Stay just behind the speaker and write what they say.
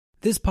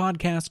This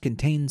podcast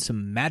contains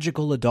some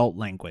magical adult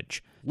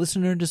language.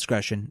 Listener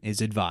discretion is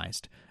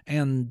advised.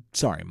 And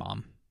sorry,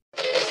 Mom.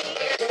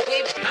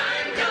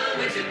 I'm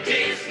going to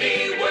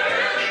Disney World.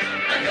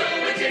 I'm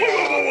going to...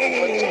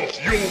 Whoa.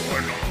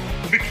 You're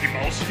not Mickey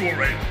Mouse, you're a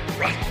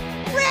rat.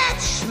 Rat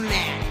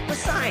smack!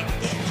 Besides,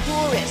 they're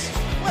tourists.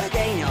 What do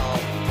they know?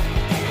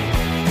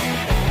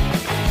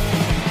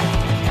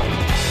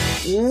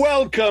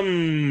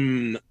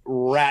 Welcome,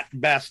 rat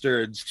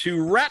bastards,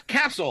 to Rat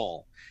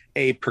Castle,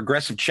 a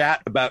progressive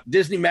chat about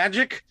Disney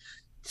magic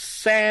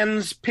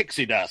sans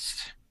pixie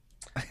dust.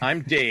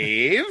 I'm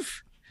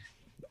Dave,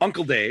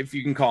 Uncle Dave,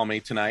 you can call me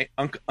tonight,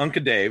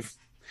 Uncle Dave.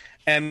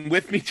 And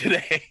with me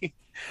today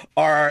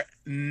are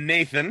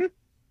Nathan.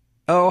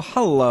 Oh,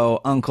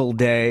 hello, Uncle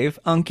Dave.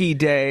 Unky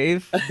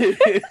Dave.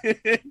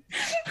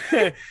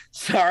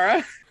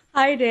 Sarah.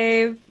 Hi,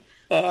 Dave.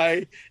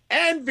 Hi.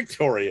 And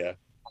Victoria.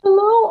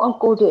 Hello,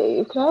 Uncle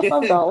Dave. Can I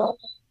have my dollar?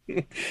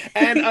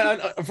 And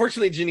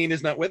unfortunately, Janine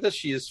is not with us.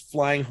 She is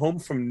flying home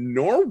from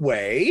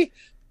Norway.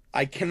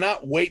 I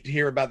cannot wait to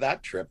hear about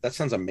that trip. That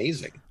sounds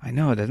amazing. I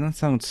know, doesn't that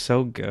sound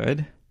so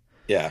good?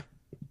 Yeah.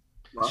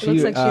 She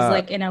looks like she's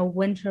like in a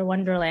winter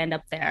wonderland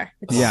up there.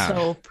 It's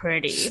so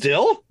pretty.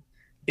 Still?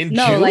 In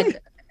no, June?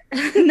 like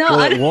no,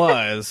 Well, it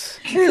was.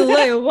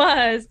 it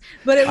was,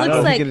 but it I looks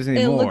don't like think it is it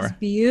anymore. looks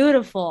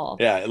beautiful.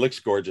 Yeah, it looks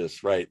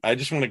gorgeous, right? I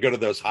just want to go to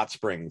those hot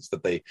springs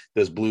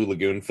those blue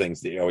lagoon things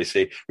that you always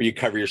say, where you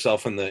cover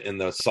yourself in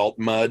the salt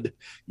mud.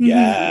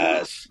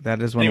 Yes.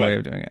 That is one Anyway. way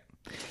of doing it.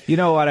 You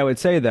know what I would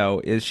say,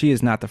 though, is she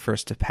is not the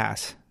first to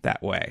pass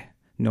that way,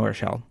 nor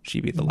shall she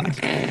be the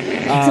last.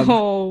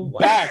 Oh,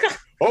 Back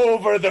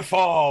over the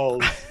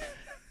falls.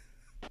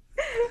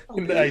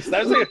 Nice.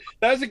 That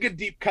was a good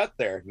deep cut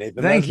there,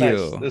 Nathan. Thank that you.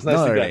 was nice. That was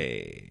nicely done.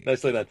 Nori.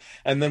 Nicely done.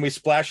 And then we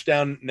splashed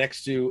down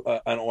next to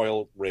an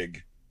oil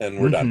rig, and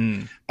we're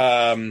done.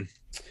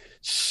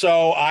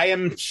 So I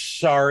am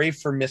sorry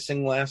for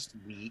missing last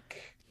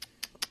week.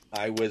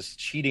 I was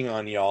cheating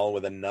on y'all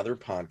with another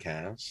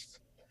podcast.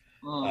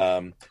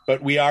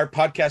 But we are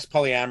podcast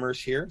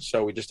polyamorous here,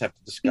 so we just have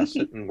to discuss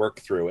it and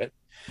work through it.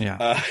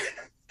 Yeah.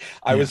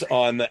 I was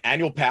on the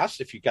Annual Pass.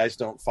 If you guys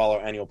don't follow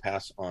Annual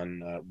Pass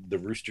on the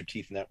Rooster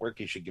Teeth Network,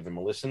 you should give them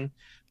a listen.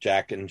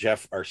 Jack and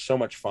Jeff are so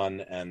much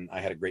fun, and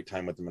I had a great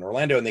time with them in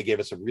Orlando, and they gave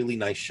us a really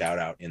nice shout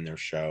out in their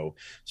show.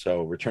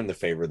 So return the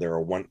favor. They're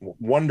a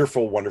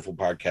wonderful, wonderful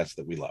podcast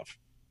that we love.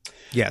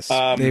 Yes,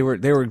 they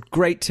were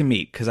great to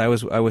meet because I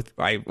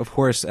of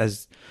course,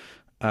 as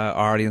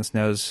our audience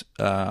knows,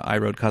 I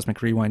rode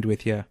Cosmic Rewind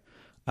with you.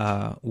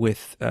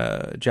 With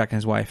Jack and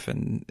his wife,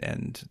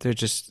 and they're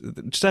just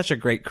such a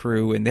great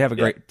crew, and they have a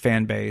great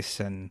fan base,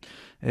 and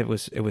it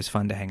was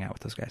fun to hang out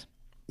with those guys.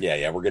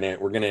 Yeah, we're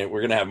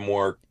gonna have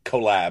more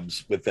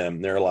collabs with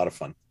them. They're a lot of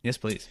fun. Yes,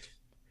 please.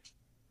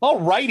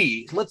 All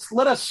righty,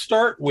 let us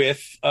start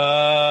with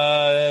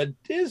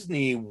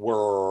Disney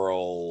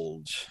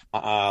World.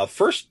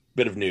 First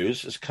bit of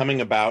news is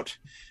coming about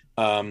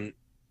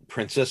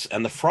Princess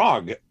and the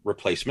Frog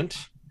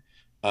replacement.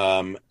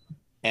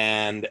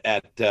 And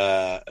at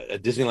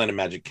Disneyland and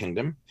Magic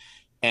Kingdom,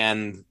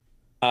 and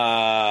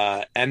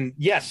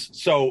yes,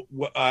 so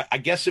I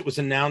guess it was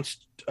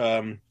announced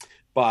by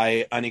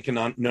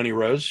Anika Noni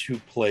Rose, who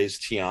plays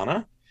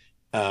Tiana,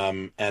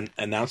 and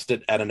announced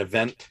it at an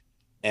event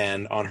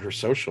and on her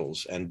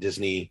socials. And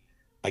Disney,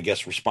 I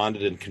guess,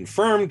 responded and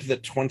confirmed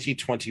that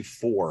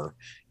 2024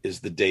 is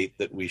the date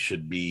that we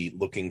should be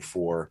looking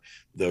for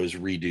those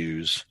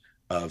redos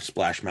of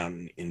Splash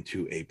Mountain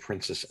into a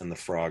Princess and the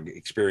Frog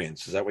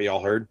experience. Is that what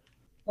y'all heard?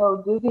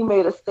 No, Disney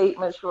made a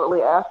statement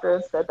shortly after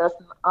and said that's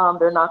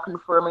they're not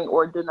confirming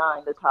or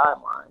denying the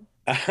timeline.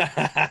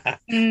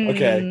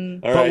 Okay,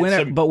 all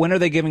right. But when are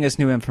they giving us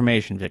new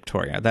information,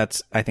 Victoria?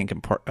 That's, I think,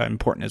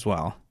 important as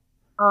well.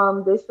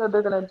 They said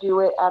they're going to do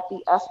it at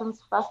the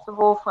Essence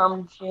Festival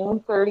from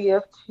June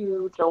 30th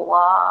to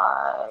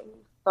July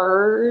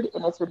 3rd,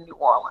 and it's in New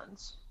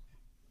Orleans.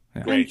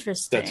 Yeah. Great.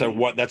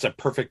 Interesting. That's a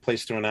perfect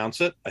place to announce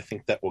it. I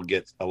think that will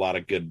get a lot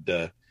of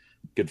good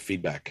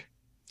feedback.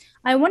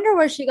 I wonder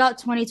where she got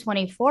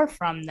 2024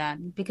 from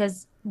then,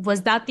 because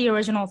was that the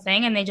original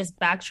thing and they just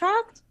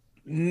backtracked?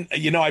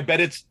 You know, I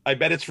bet it's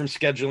from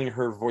scheduling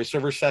her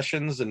voiceover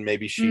sessions, and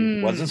maybe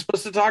she wasn't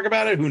supposed to talk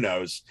about it. Who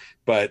knows?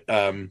 But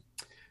you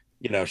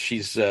know,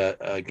 she's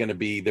going to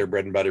be their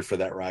bread and butter for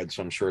that ride.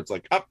 So I'm sure it's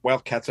like, oh, well,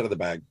 cat's out of the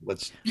bag.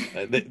 Let's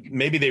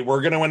maybe they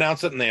were going to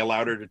announce it and they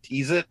allowed her to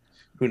tease it.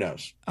 Who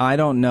knows? I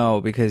don't know,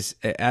 because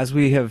as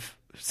we have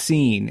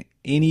seen,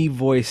 any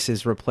voice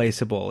is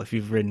replaceable if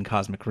you've ridden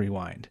Cosmic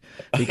Rewind,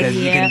 because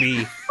you can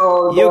be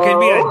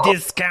a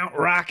Discount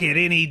Rocket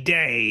any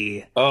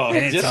day. Oh,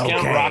 and Discount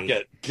okay.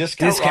 Rocket.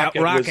 Discount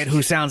Rocket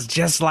who sounds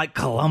just like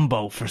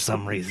Columbo for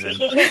some reason.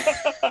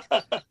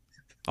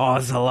 Oh,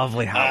 it's a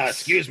lovely house.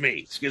 Excuse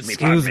me.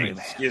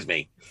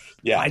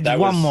 Yeah,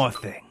 one more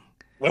thing.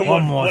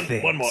 One more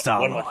thing.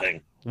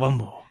 One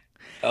more.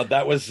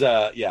 That was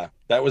a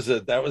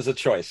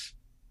choice.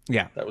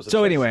 Yeah. That was a so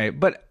choice. anyway,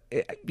 but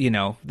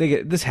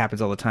this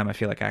happens all the time. I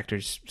feel like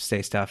actors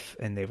say stuff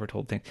and they were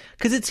told things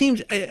because it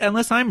seems,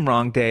 unless I'm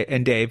wrong,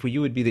 Dave,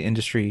 you would be the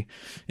industry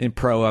in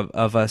pro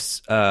of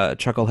us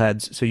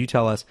chuckleheads. So you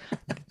tell us,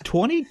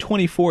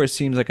 2024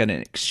 seems like an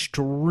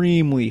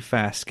extremely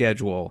fast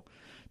schedule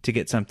to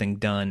get something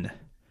done.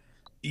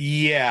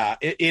 Yeah,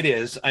 it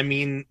is. I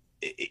mean,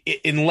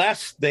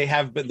 unless they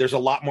have been, there's a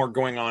lot more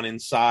going on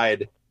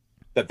inside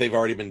that they've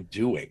already been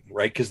doing,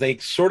 right? Because they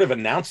sort of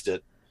announced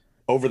it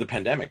over the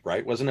pandemic,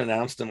 right? Wasn't it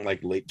announced in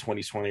like late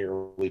 2020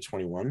 or early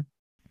 21?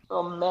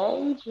 So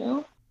May,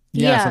 June?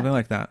 Yeah, something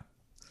like that.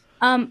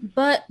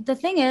 But the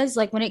thing is,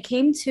 like when it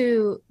came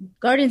to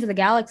Guardians of the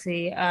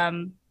Galaxy,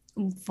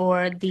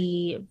 for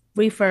the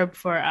refurb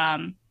for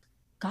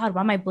God,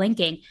 why am I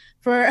blinking?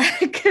 For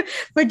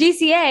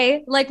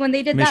DCA, like when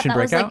they did Mission that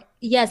was Breakout? like,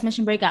 yes,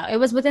 Mission Breakout. It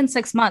was within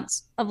 6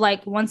 months of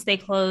like once they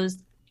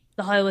closed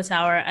the Hollywood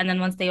Tower and then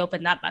once they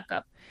opened that back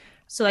up.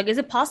 So like, is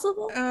it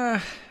possible?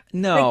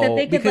 No, Like that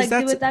they could because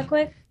like do it that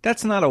quick?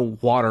 That's not a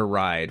water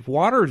ride.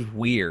 Water's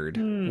weird.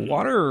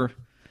 Water,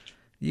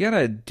 you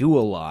gotta do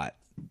a lot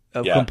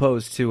of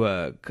composed to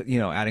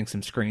adding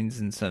some screens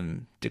and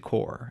some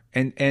decor.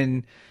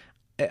 And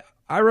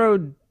I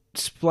rode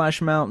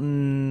Splash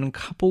Mountain a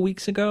couple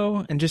weeks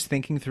ago and just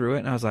thinking through it,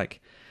 and I was like,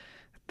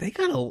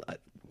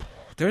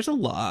 there's a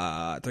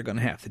lot they're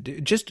gonna have to do.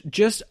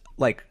 Just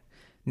like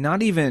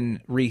not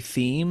even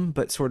re-theme,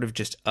 but sort of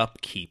just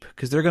upkeep,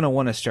 because they're gonna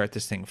want to start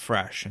this thing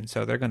fresh, and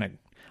so they're gonna,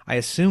 I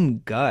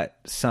assume, gut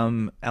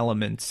some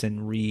elements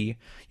and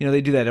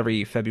they do that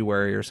every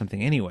February or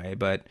something anyway,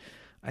 but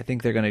I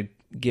think they're gonna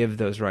give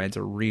those rides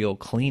a real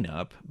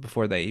cleanup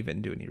before they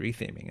even do any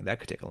retheming, and that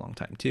could take a long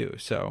time too.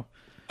 So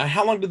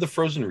how long did the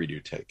Frozen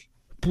redo take?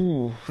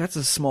 Ooh, that's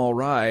a small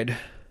ride.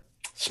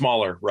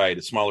 Smaller, right?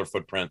 A smaller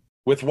footprint.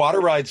 With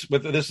water rides,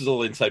 this is a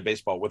little inside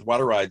baseball. With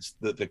water rides,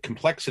 the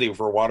complexity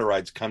for water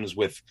rides comes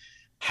with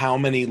how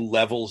many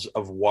levels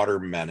of water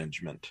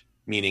management.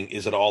 Meaning,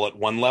 is it all at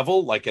one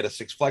level, like at a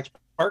Six Flags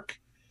park,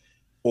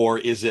 or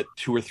is it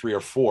 2 or 3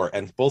 or 4?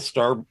 And both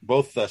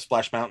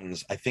Splash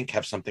Mountains, I think,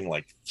 have something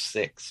like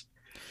 6.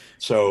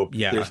 So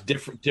there's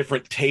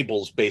different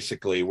tables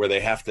basically where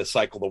they have to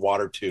cycle the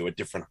water to at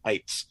different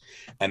heights,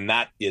 and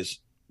that is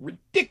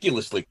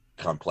ridiculously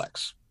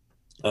complex.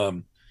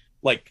 For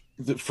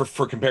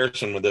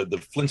comparison, with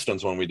the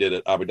Flintstones one we did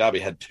at Abu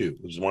Dhabi had 2. There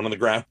was one on the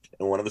ground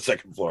and one on the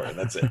second floor, and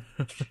that's it.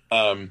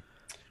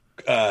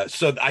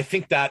 So I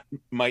think that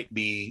might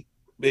be,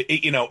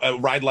 a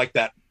ride like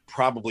that.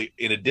 Probably,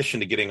 in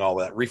addition to getting all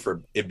that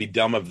refurb, it'd be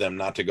dumb of them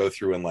not to go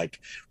through and like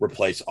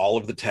replace all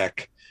of the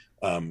tech.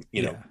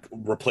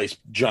 Replace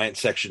giant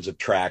sections of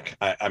track.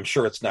 I'm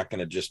sure it's not going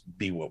to just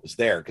be what was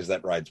there, because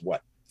that ride's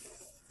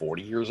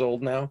 40 years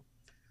old now.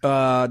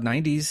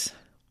 90s.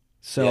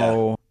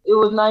 So it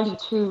was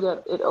 92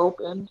 that it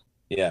opened.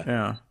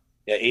 Yeah.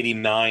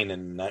 89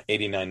 and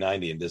 89,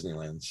 90 in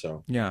Disneyland.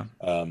 So yeah.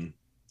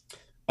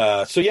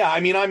 I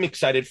mean, I'm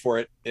excited for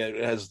it.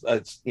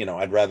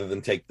 I'd rather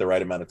than take the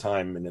right amount of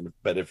time,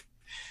 but if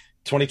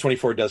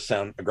 2024 does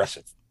sound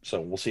aggressive, so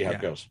we'll see how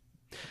it goes.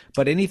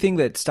 But anything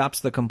that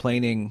stops the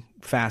complaining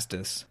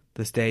fastest,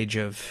 the stage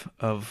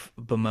of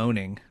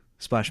bemoaning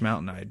Splash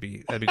Mountain, that'd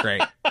be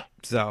great.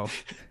 So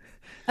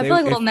I feel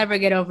like we'll never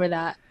get over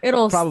that.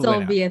 It'll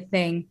still be a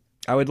thing.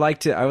 I would like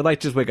to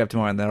just wake up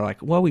tomorrow and they're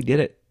like, well, we did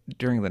it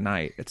during the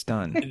night. It's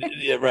done.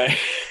 Yeah, right.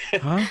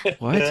 Huh?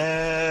 What?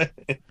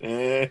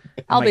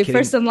 I'll be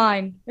first in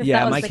line.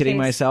 Yeah, am I kidding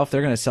myself?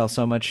 They're going to sell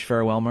so much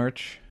farewell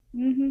merch.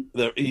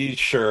 Mm-hmm.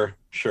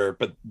 Sure,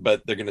 but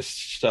they're going to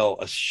sell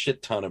a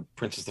shit ton of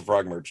Princess the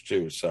Frog merch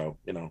too. So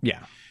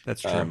yeah,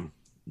 that's true.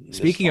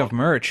 Speaking of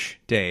merch,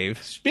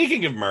 Dave.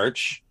 Speaking of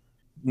merch,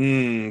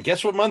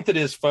 guess what month it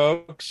is,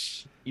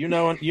 folks? You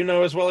know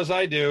as well as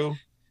I do.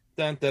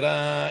 Dun, da,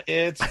 da,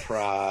 it's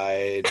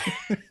Pride.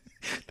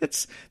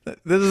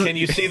 Can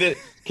you see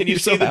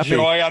the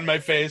joy on my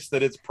face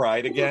that it's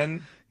Pride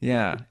again?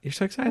 Yeah, you're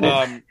so excited.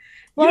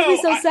 Why are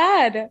we so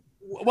sad?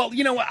 Well,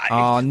 you know what?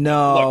 Oh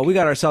no, look, we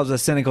got ourselves a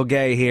cynical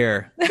gay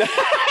here.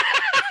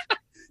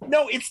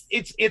 No,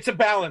 it's a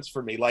balance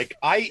for me. Like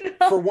I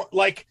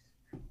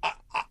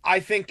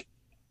think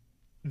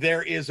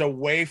there is a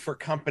way for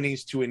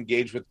companies to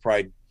engage with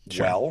Pride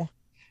well,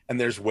 and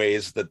there's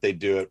ways that they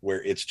do it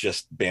where it's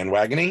just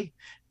bandwagony,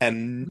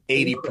 and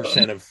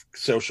 80% of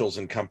socials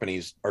and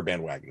companies are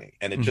bandwagony,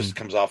 and it just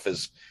comes off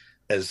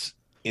as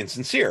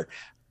insincere.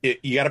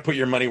 You got to put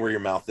your money where your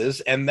mouth is,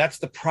 and that's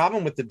the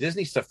problem with the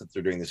Disney stuff that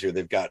they're doing this year.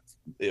 They've got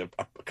a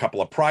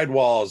couple of Pride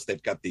walls,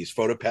 they've got these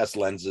PhotoPass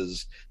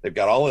lenses, they've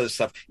got all of this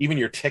stuff. Even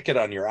your ticket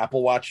on your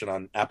Apple Watch and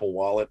on Apple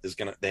Wallet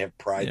they have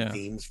Pride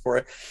themes for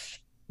it.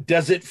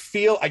 Does it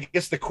feel? I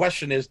guess the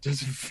question is,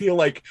 does it feel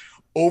like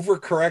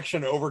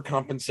overcorrection,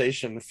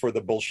 overcompensation for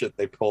the bullshit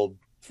they pulled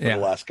for the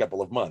last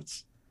couple of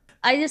months?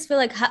 I just feel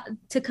like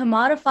to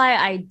commodify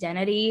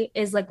identity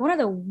is like one of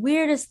the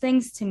weirdest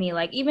things to me.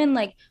 Like even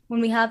like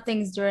when we have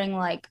things during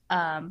like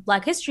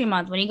Black History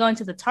Month, when you go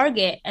into the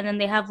Target and then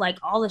they have like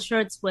all the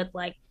shirts with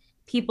like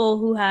people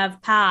who have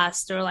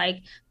passed or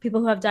like people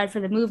who have died for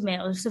the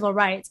movement or civil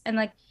rights. And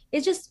like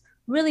it's just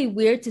really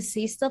weird to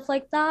see stuff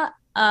like that.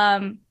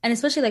 And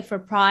especially like for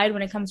Pride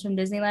when it comes from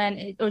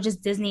Disneyland or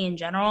just Disney in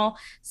general,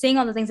 seeing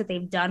all the things that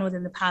they've done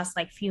within the past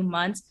like few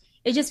months,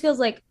 it just feels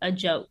like a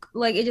joke.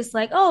 Like it's just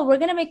like, oh, we're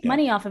gonna make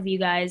money off of you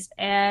guys,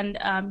 and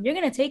you're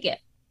gonna take it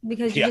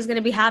because you're just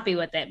gonna be happy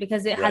with it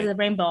because it has a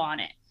rainbow on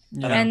it,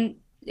 and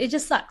it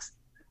just sucks.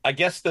 I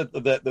guess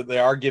that they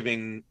are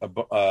giving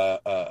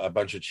a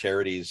bunch of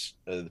charities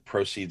the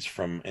proceeds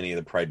from any of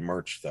the Pride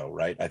merch, though,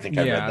 right? I think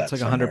I read that.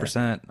 It's like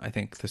 100%. I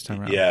think this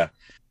time around. Yeah.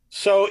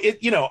 So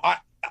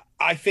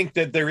I think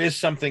that there is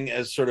something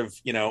as sort of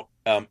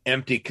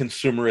empty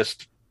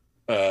consumerist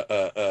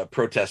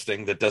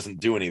protesting that doesn't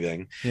do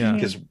anything. Yeah.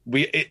 Because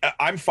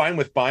I'm fine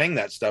with buying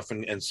that stuff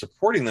and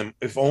supporting them,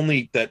 if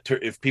only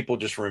if people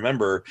just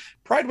remember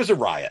Pride was a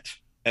riot,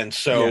 and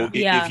so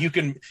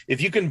if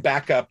you can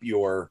back up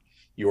your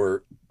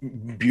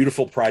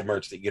beautiful Pride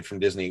merch that you get from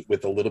Disney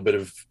with a little bit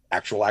of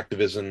actual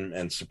activism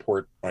and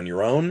support on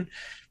your own,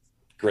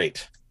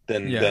 great.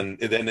 Then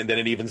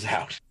it evens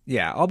out.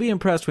 Yeah, I'll be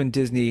impressed when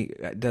Disney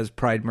does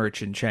Pride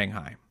merch in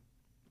Shanghai.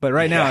 But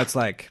right now it's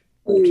like,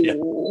 like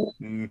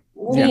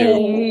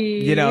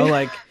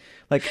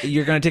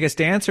you're going to take a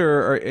stance,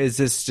 or is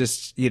this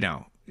just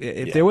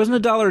if there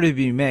wasn't $1 to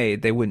be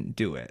made, they wouldn't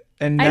do it.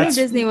 And I knew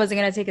Disney wasn't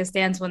going to take a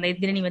stance when they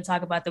didn't even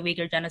talk about the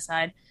Uyghur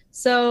genocide.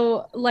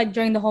 So, like,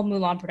 during the whole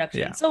Mulan production.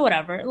 Yeah. So,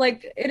 whatever.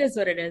 Like, it is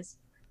what it is.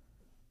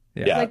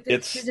 Yeah. Like, they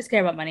just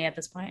care about money at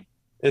this point.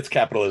 It's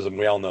capitalism.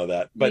 We all know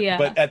that. But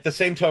at the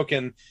same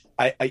token,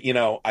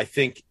 I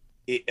think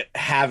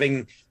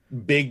having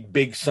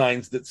big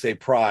signs that say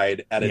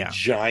Pride at a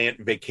giant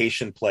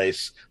vacation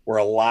place where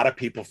a lot of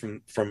people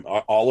from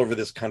all over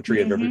this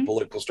country of every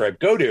political stripe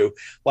go to,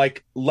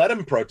 like, let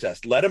them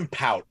protest, let them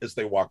pout as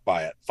they walk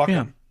by it. Fuck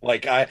them.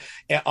 Like,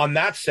 on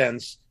that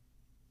sense,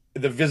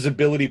 the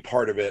visibility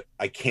part of it,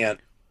 I can't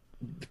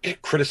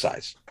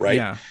criticize, right?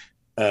 Yeah.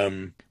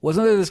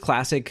 Wasn't there this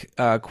classic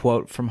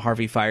quote from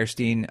Harvey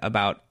Fierstein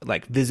about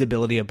like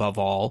visibility above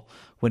all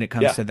when it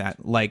comes to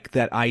that, like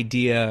that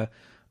idea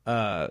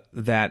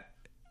that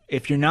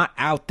if you're not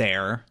out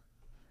there,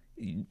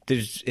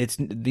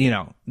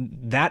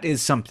 that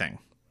is something.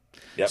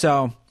 Yep.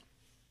 So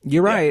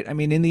you're right. I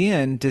mean, in the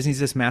end, Disney's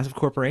this massive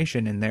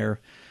corporation, and they're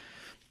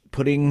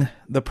putting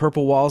the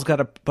purple wall's got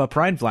a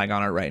Pride flag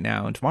on it right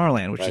now in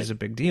Tomorrowland, which is a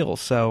big deal.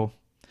 So,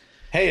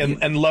 hey,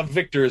 and Love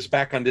Victor is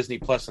back on Disney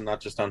Plus and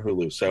not just on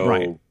Hulu.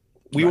 So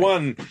we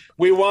won,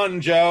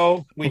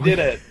 Joe. We did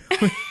it.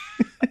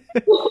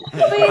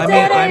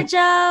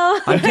 Joe.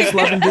 I'm just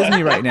loving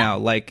Disney right now.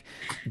 Like,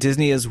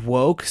 Disney is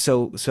woke,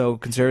 so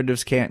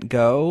conservatives can't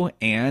go,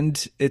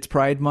 and it's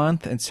Pride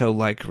Month, and so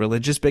like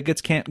religious bigots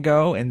can't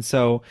go, and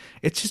so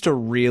it's just a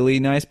really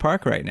nice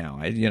park right now.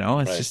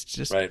 It's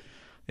just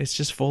it's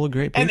just full of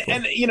great people.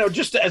 And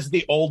just as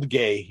the old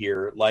gay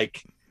here,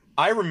 like,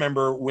 I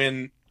remember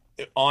when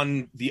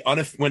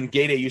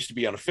Gay Day used to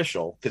be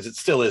unofficial, because it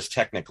still is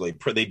technically.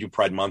 They do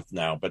Pride Month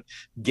now, but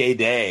Gay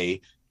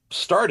Day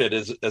started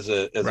as a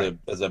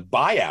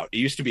buyout. It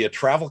used to be a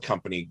travel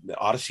company,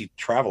 Odyssey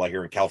Travel out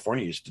here in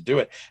California used to do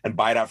it and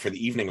buy it out for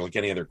the evening like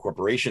any other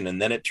corporation,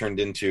 and then it turned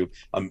into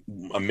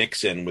a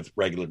mix-in with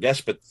regular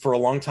guests. But for a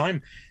long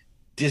time,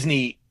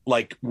 Disney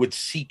would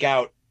seek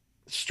out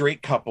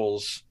straight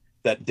couples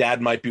that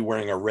dad might be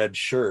wearing a red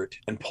shirt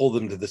and pull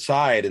them to the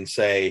side and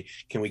say,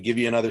 can we give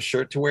you another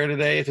shirt to wear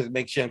today if it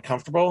makes you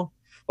uncomfortable?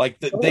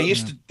 Like they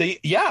used to do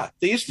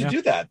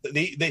that.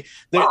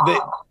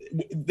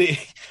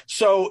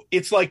 So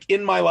it's like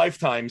in my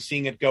lifetime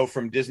seeing it go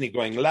from Disney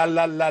going la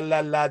la la la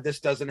la, this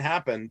doesn't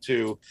happen,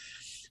 to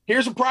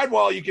here's a Pride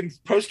wall you can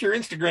post your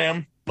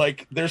Instagram.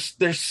 Like there's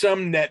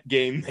some net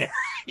gain there.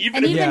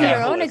 Even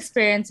your own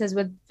experiences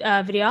with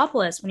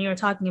Videopolis when you were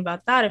talking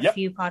about that a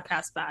few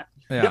podcasts back.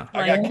 Yeah,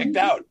 I got kicked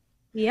out.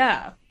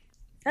 Yeah,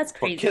 that's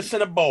crazy. For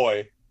kissing a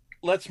boy.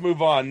 Let's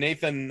move on.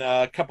 Nathan,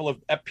 a couple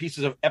of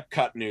pieces of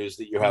Epcot news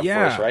that you have for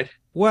us, right?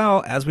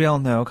 Well, as we all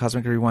know,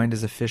 Cosmic Rewind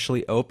is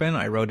officially open.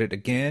 I wrote it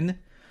again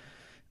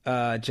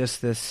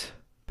just this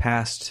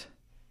past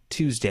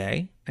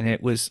Tuesday, and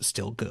it was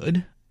still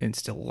good and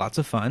still lots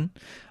of fun,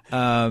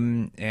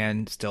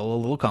 and still a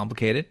little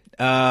complicated,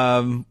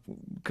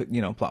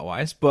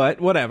 plot-wise, but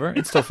whatever.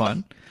 It's still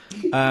fun.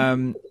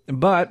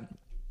 But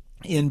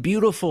in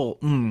beautiful,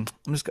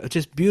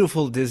 just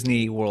beautiful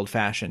Disney World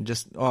fashion.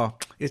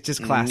 It's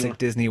just classic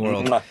Disney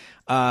World.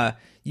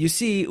 You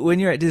see, when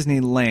you're at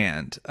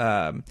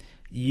Disneyland,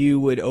 you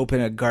would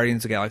open a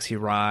Guardians of the Galaxy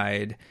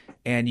ride,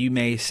 and you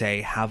may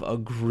say have a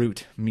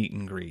Groot meet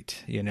and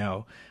greet.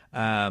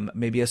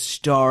 Maybe a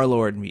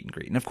Star-Lord meet and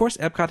greet. And of course,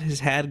 Epcot has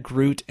had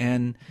Groot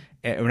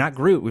or not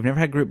Groot. We've never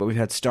had Groot, but we've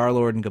had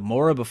Star-Lord and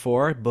Gamora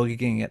before,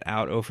 boogieing it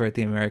out over at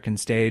the American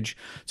stage.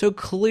 So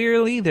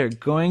clearly they're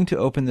going to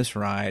open this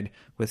ride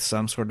with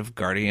some sort of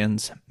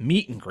Guardians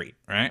meet and greet,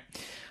 right?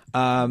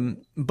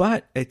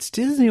 But it's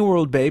Disney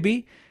World,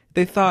 baby.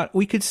 they thought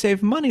we could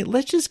save money.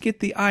 Let's just get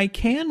the I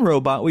Can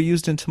robot we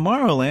used in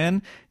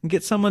Tomorrowland and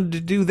get someone to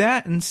do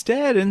that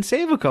instead and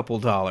save a couple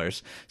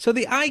dollars. So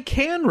the I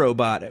Can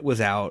robot was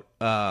out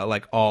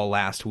like all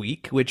last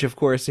week, which of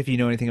course, if you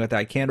know anything about the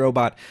I Can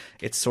robot,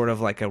 it's sort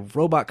of like a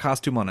robot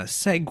costume on a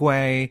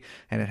Segway,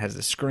 and it has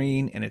a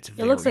screen, and it's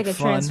very It looks like a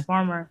fun.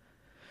 transformer.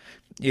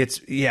 It's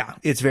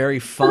very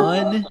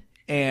fun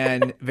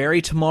and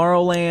very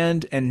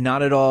Tomorrowland and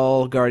not at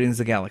all Guardians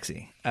of the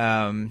Galaxy.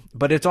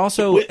 But it's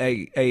also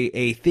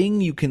a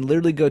thing you can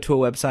literally go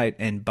to a website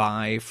and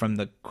buy from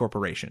the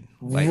corporation.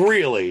 Like,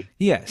 Really?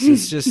 yes,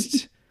 it's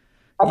just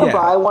I can yeah.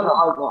 buy one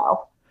right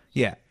now.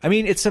 Yeah. I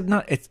mean, it's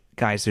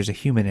guys, there's a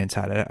human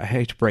inside. I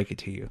hate to break it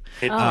to you.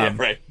 Yeah,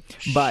 right.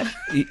 But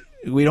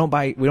we don't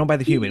buy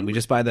the human. We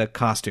just buy the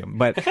costume.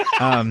 But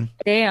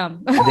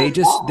Damn.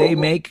 they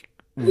make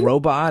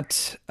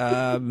robot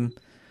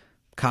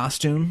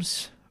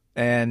costumes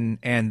and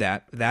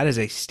that is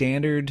a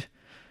standard.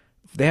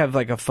 They have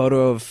like a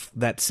photo of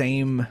that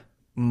same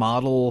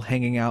model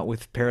hanging out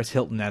with Paris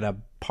Hilton at a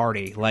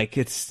party. Like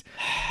it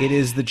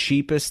is the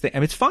cheapest thing. I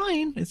mean, it's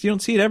fine. You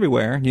don't see it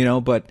everywhere,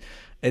 but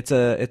it's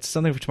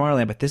something for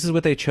Tomorrowland. But this is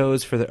what they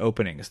chose for the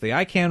openings. The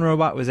I Can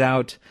robot was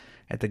out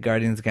at the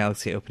Guardians of the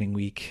Galaxy opening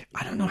week.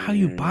 I don't know how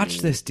you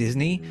botched this,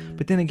 Disney.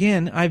 But then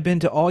again, I've been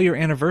to all your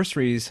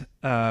anniversaries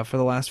for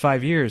the last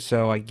 5 years,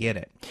 so I get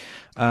it.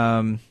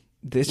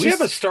 We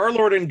have a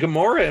Star-Lord and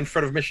Gamora in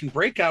front of Mission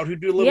Breakout who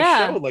do a little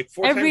show like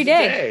 4 every times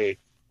day. a day.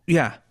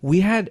 Yeah,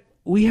 we had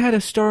a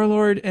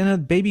Star-Lord and a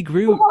Baby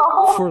Groot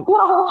for We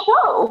had a whole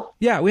show.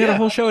 yeah, we had a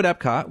whole show at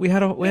Epcot. We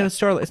had a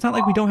Star-Lord. It's not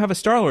like we don't have a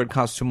Star-Lord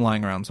costume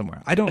lying around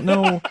somewhere. I don't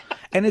know,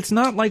 and it's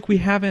not like we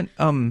haven't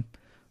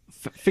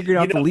figured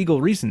out the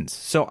legal reasons.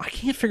 So I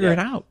can't figure it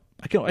out.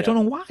 I don't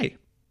know why.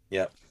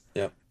 Yep.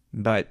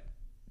 But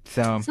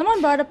so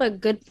Someone brought up a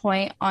good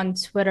point on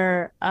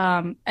Twitter.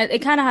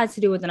 It kind of has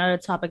to do with another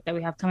topic that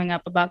we have coming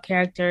up about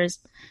characters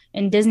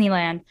in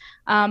Disneyland.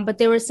 But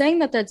they were saying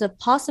that there's a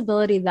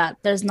possibility that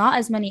there's not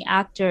as many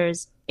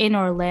actors in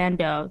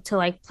Orlando to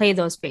like play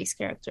those face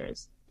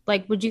characters.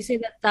 Like, would you say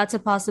that that's a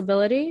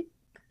possibility?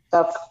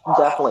 That's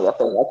definitely a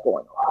thing that's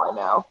going on right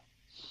now.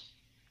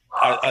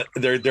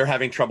 They're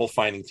having trouble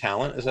finding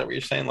talent. Is that what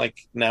you're saying?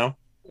 Like now?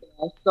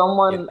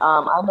 Someone,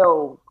 I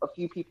know a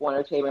few people in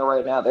entertainment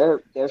right now.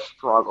 They're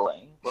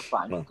struggling with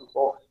finding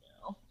people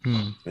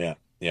right now.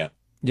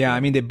 yeah, I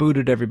mean they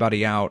booted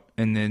everybody out,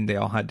 and then they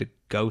all had to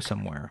go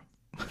somewhere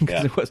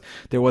because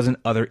there wasn't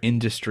other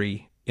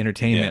industry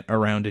entertainment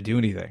around to do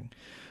anything.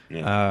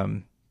 Yeah.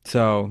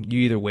 So you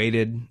either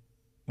waited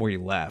or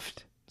you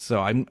left.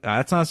 So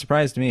that's not a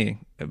surprise to me.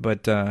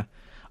 But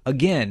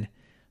again,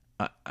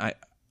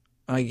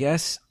 I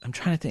guess I'm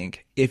trying to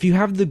think. If you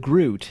have the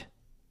Groot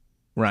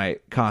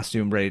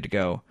costume ready to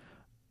go,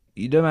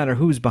 it doesn't matter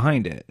who's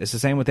behind it. It's the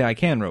same with the I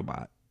Can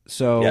robot.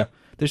 So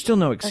there's still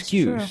no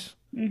excuse.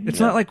 Mm-hmm. It's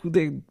not like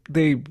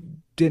they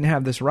didn't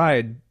have this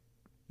ride.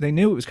 They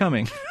knew it was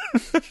coming.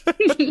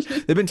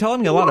 They've been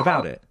telling me a lot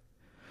about it.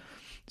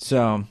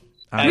 So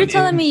you're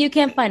telling me you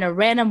can't find a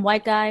random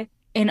white guy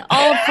in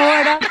all of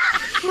Florida?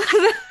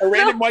 A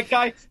random white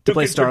guy to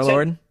play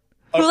Star-Lord?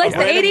 Who likes the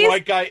 80s?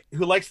 White guy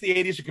who likes the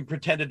 80s who can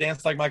pretend to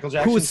dance like Michael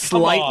Jackson.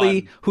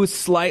 Who's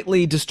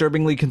slightly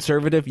disturbingly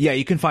conservative? Yeah,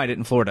 you can find it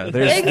in Florida.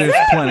 There's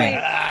plenty.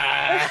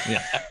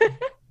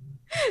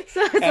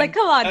 So it's like,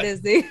 come on,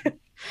 Disney.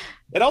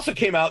 It also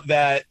came out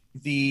that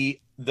the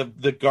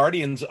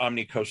Guardians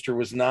Omni Coaster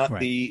was not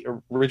the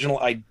original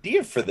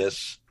idea for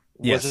this.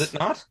 Yes. Was it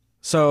not?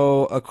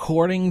 So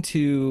according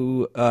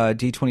to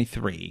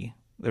D23,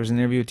 there was an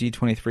interview with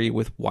D23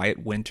 with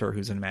Wyatt Winter,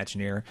 who's an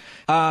Imagineer.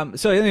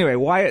 So anyway,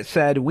 Wyatt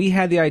said, we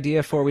had the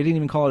idea we didn't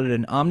even call it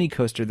an Omni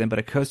coaster then, but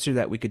a coaster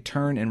that we could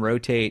turn and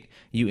rotate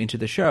you into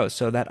the show.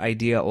 So that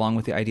idea, along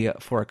with the idea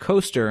for a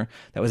coaster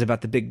that was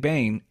about the Big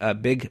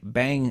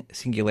Bang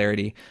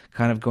singularity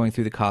kind of going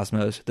through the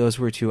cosmos, those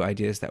were two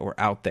ideas that were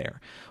out there.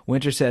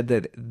 Winter said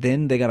that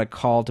then they got a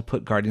call to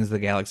put Guardians of the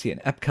Galaxy in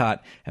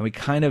Epcot, and we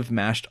kind of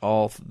mashed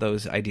all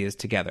those ideas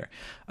together.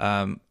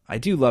 I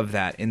do love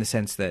that in the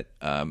sense that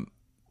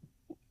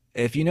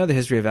if you know the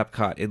history of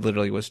Epcot, it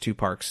literally was two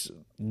parks.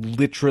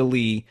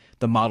 Literally,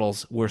 the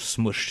models were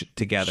smushed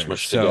together.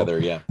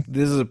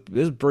 This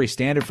is very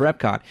standard for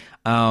Epcot.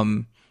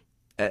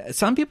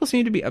 Some people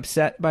seem to be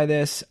upset by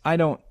this. I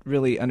don't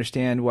really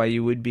understand why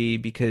you would be,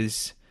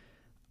 because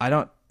I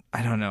don't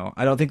know.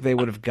 I don't think they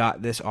would have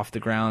got this off the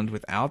ground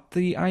without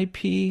the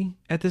IP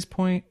at this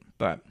point.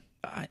 But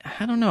I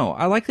don't know.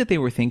 I like that they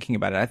were thinking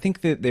about it. I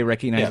think that they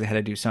recognized they had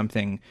to do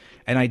something,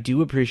 and I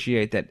do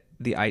appreciate that.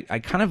 I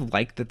kind of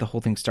like that the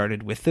whole thing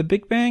started with the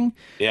Big Bang,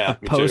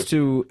 opposed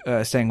to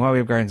saying, "Well, we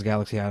have Guardians of the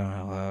Galaxy. I don't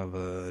know,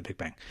 the Big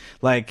Bang."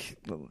 Like,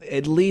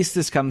 at least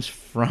this comes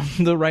from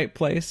the right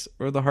place,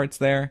 or the heart's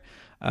there.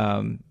 But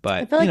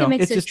I feel like it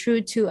makes it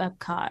true to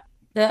Epcot.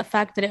 the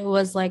fact that it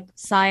was like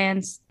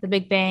science, the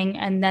Big Bang,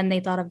 and then they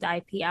thought of the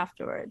IP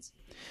afterwards.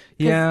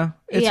 Yeah,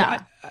 it's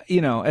yeah.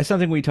 it's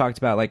something we talked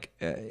about. Like,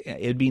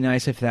 it'd be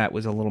nice if that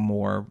was a little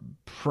more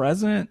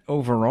present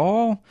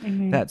overall.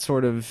 That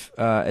sort of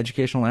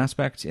educational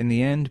aspect in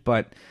the end,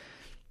 but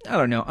I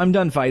don't know. I'm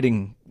done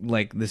fighting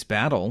like this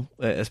battle,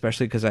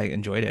 especially because I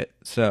enjoyed it.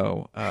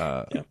 So,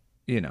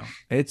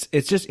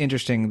 it's just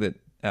interesting that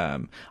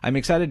I'm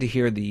excited to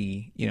hear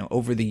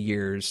over the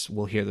years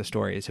we'll hear the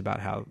stories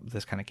about how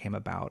this kind of came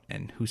about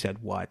and who said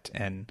what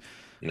and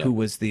who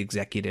was the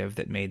executive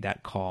that made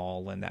that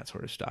call and that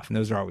sort of stuff. And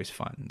those are always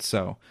fun.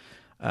 So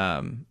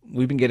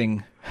we've been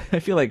getting, I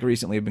feel like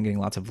recently I've been getting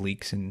lots of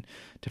leaks and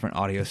different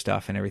audio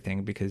stuff and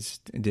everything because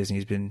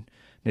Disney's been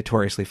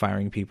notoriously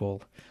firing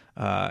people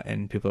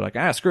and people are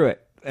like, screw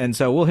it. And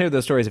so we'll hear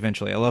those stories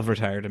eventually. I love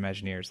retired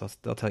Imagineers.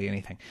 They'll tell you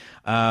anything.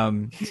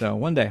 So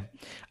one day.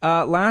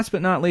 Last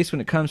but not least,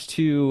 when it comes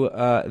to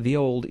the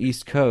old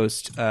East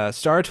Coast,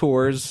 Star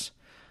Tours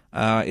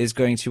is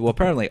going to, well,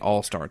 apparently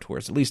all Star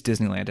Tours, at least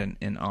Disneyland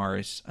and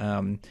ours,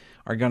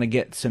 are going to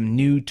get some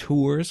new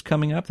tours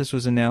coming up. This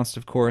was announced,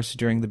 of course,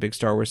 during the big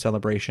Star Wars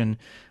celebration.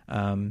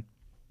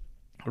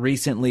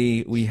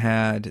 Recently, we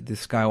had the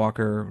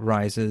Skywalker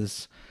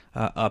Rises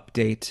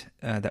update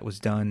that was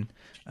done.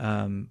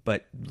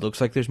 But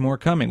looks like there's more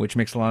coming, which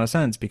makes a lot of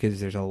sense because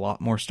there's a lot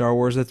more Star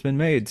Wars that's been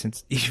made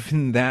since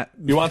even that.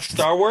 You want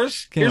Star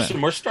Wars? Here's some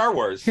more Star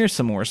Wars. Here's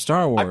some more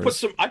Star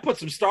Wars. I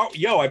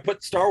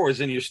put Star Wars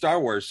in your Star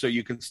Wars so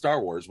you can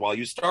Star Wars while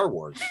you Star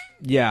Wars.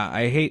 Yeah,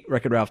 I hate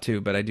Wreck-It Ralph too,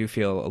 but I do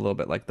feel a little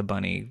bit like the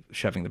bunny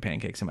shoving the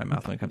pancakes in my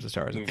mouth when it comes to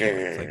Star Wars.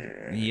 It's like,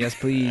 yes,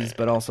 please,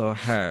 but also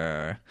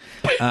her.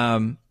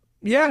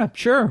 Yeah,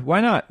 sure,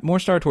 why not? More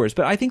Star Tours.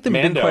 But I think the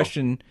big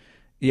question...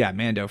 Yeah,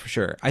 Mando for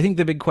sure. I think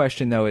the big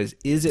question though is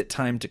it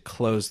time to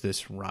close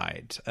this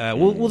ride?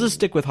 We'll just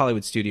stick with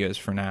Hollywood Studios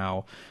for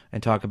now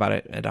and talk about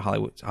it at a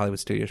Hollywood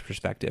Studios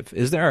perspective.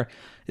 Is there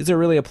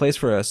really a place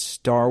for a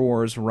Star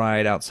Wars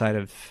ride outside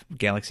of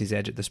Galaxy's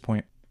Edge at this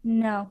point?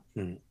 No.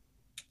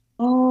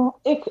 Oh,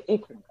 it could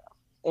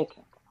go.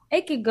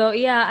 It could go.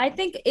 Yeah, I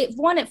think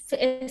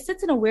it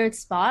sits in a weird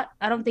spot.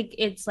 I don't think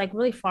it's like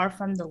really far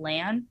from the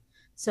land,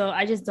 so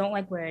I just don't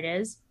like where it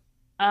is.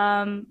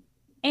 And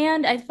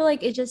I feel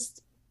like it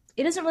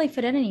doesn't really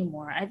fit in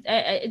anymore.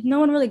 No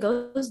one really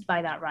goes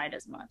by that ride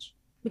as much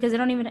because they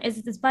don't even.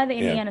 It's by the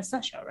Indiana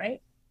Stunt Show,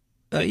 right?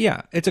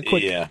 Yeah, it's a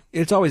quick. Yeah.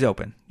 It's always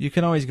open. You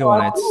can always go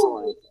on it.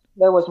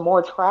 There was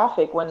more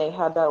traffic when they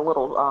had that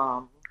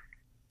little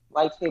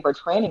lightsaber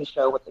training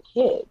show with the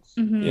kids.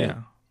 Mm-hmm.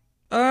 Yeah.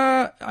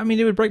 I mean,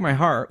 it would break my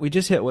heart. We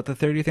just hit the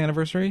 30th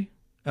anniversary.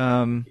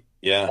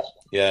 Yeah.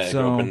 It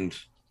opened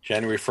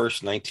January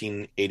 1st,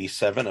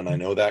 1987, and I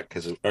know that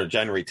or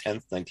January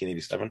 10th,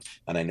 1987,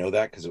 and I know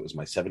that because it was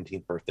my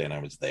 17th birthday and I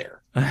was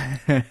there.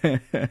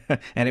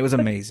 And it was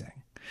amazing.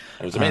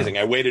 It was amazing.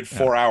 I waited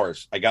 4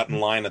 hours. I got in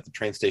line at the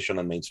train station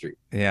on Main Street.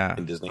 Yeah,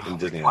 in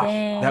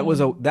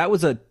Disneyland. That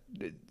was a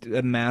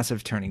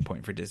massive turning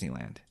point for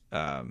Disneyland,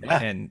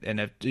 and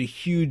a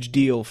huge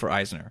deal for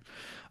Eisner.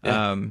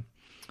 Yeah.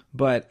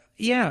 But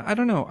yeah, I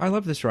don't know. I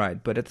love this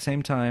ride, but at the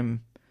same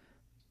time,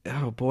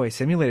 oh boy,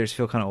 simulators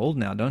feel kind of old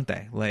now, don't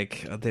they?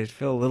 Like they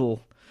feel a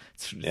little.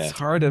 It's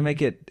hard to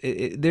make it.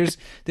 There's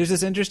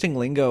this interesting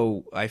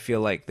lingo. I feel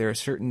like there are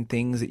certain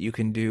things that you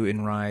can do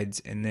in rides,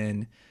 and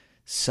then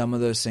some of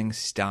those things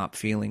stop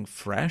feeling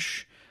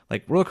fresh.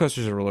 Like roller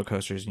coasters are roller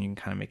coasters, and you can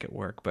kind of make it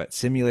work. But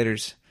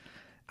simulators,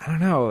 I don't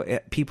know.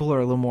 People are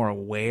a little more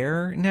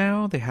aware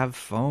now. They have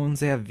phones.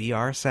 They have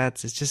VR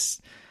sets. It's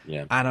just.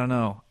 Yeah. I don't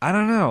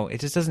know. It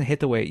just doesn't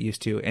hit the way it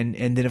used to. And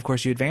then, of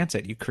course, you advance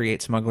it. You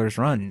create Smuggler's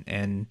Run.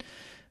 And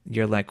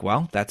you're like,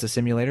 well, that's a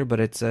simulator, but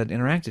it's an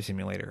interactive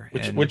simulator.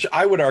 Which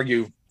I would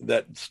argue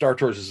that Star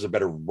Tours is a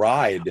better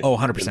ride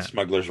 100%. than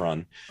Smuggler's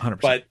Run.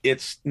 100%. But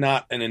it's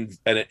not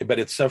but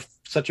it's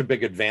such a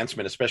big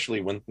advancement,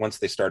 especially once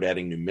they start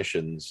adding new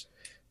missions.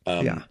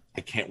 I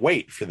can't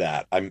wait for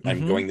that. I'm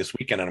going this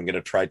weekend and I'm going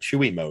to try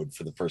Chewie mode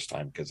for the first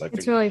time because I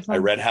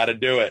read how to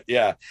do it.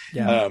 Yeah.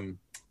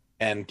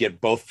 And get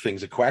both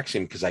things of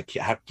coaxium because I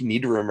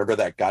need to remember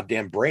that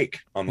goddamn brake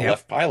on the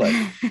left pilot.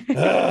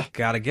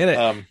 Gotta get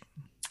it.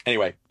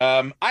 Anyway,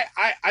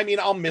 I mean,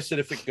 I'll miss it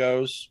if it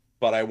goes,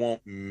 but I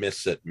won't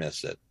miss it.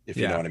 If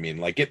you know what I mean.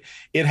 Like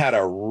it had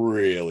a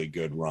really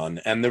good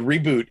run, and the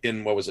reboot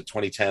in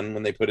 2010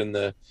 when they put in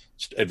the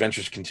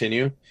Adventures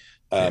Continue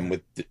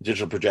with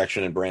digital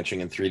projection and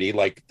branching in 3D.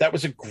 Like that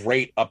was a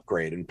great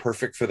upgrade and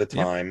perfect for the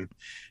time.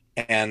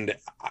 And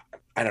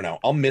I don't know.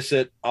 I'll miss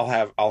it. I'll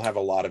have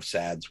a lot of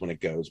sads when it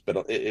goes,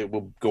 but it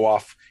will go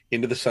off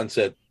into the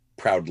sunset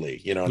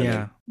proudly. You know what I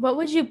mean? What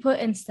would you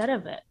put instead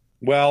of it?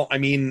 Well, I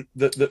mean,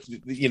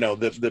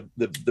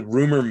 the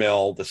rumor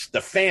mill,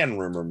 the fan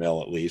rumor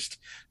mill at least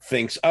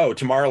thinks,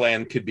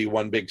 Tomorrowland could be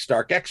one big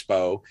Stark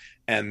Expo,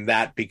 and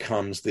that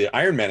becomes the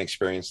Iron Man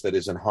experience that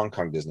is in Hong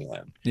Kong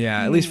Disneyland.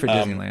 Yeah, at least for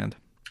Disneyland.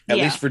 At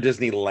least for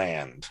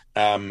Disneyland.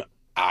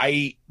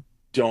 I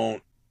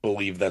don't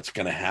believe that's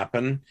going to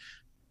happen.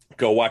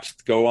 Go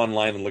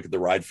online and look at the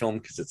ride film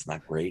because it's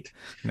not great.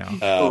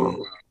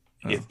 No.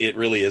 It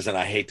really isn't.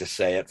 I hate to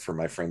say it for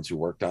my friends who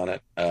worked on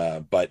it,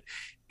 but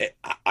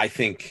I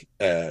think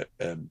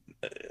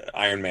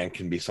Iron Man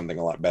can be something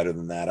a lot better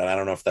than that. And I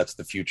don't know if that's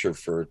the future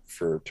for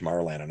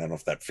Tomorrowland. I don't know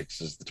if that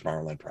fixes the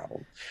Tomorrowland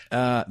problem.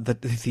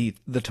 The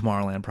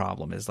Tomorrowland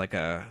problem is like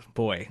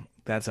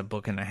that's a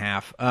book and a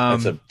half.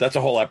 That's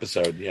a whole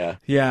episode. Yeah.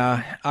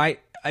 Yeah.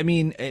 I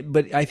mean,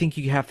 but I think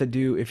you have to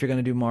do, if you're going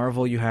to do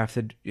Marvel,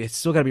 it's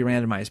still got to be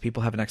randomized.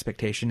 People have an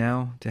expectation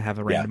now to have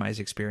a randomized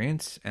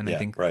experience. And I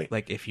think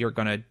like if you're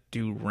going to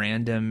do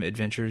random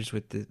adventures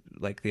with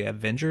the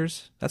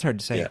Avengers, that's hard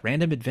to say.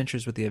 Random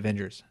adventures with the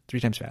Avengers, 3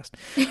 times fast.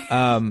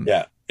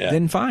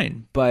 Then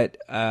fine. But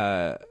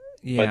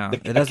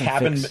it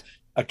doesn't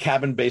a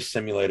cabin-based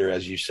simulator,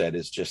 as you said,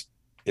 is just,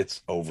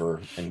 it's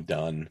over and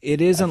done.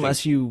 It is,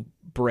 unless you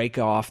break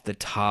off the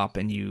top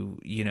and you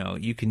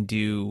can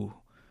do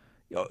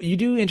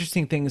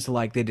interesting things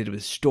like they did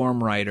with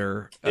Storm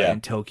Rider in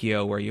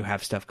Tokyo, where you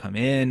have stuff come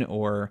in,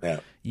 or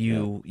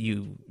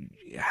you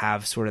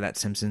have sort of that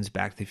Simpsons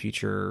Back to the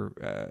Future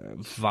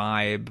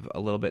vibe a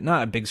little bit,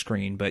 not a big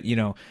screen, but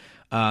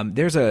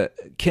there's a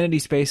Kennedy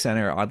Space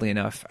Center, oddly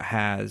enough,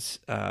 has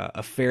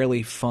a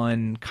fairly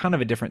fun, kind of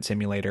a different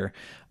simulator,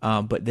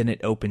 but then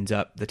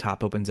the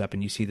top opens up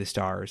and you see the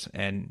stars,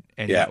 and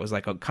that was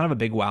like a kind of a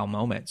big wow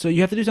moment. So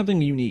you have to do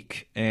something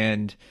unique,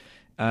 and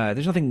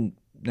there's nothing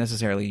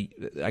necessarily.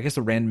 I guess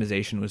the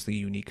randomization was the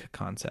unique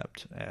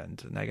concept,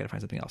 and now you got to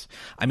find something else.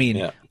 I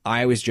mean,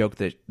 I always joke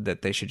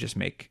that they should just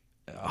make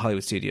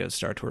Hollywood Studios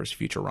Star Tours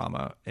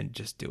Futurama and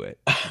just do it.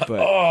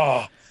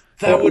 But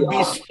that would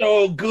be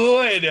so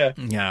good.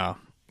 Yeah.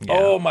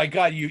 Oh my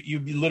God, you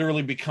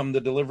literally become the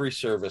delivery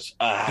service.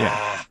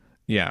 Yeah,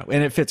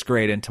 and it fits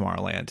great in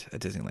Tomorrowland at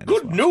Disneyland.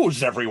 Good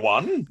news,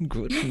 everyone.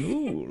 Good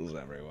news,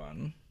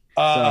 everyone.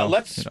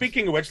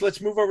 Speaking of which,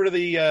 let's move over to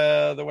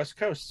the West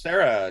Coast.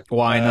 Sarah,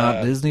 why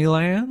not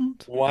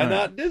Disneyland? Why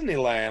not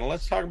Disneyland?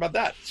 Let's talk about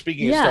that.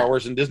 Speaking of Star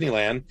Wars and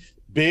Disneyland,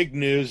 big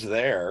news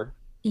there.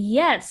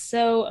 Yes,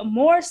 so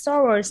more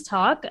Star Wars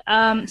talk.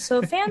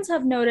 So fans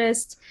have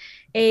noticed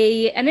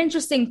an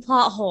interesting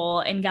plot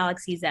hole in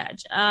Galaxy's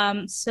Edge.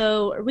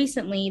 So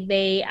recently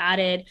they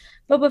added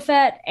Boba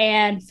Fett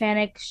and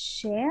Fennec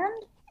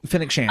Shand.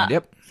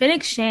 Yep.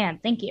 Fennec Shand,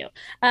 thank you.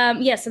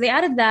 So they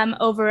added them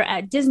over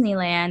at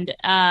Disneyland,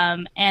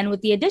 and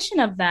with the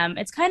addition of them,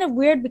 it's kind of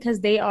weird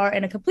because they are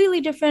in a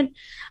completely different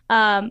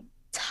timeline,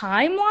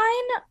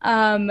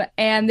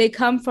 and they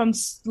come from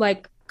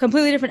like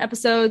completely different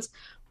episodes,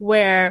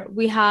 where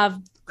we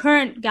have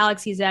current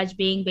Galaxy's Edge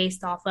being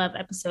based off of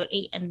episode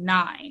 8 and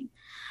 9.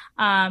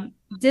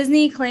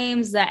 Disney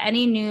claims that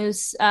any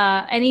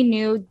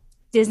new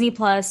Disney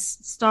Plus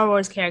Star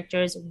Wars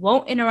characters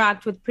won't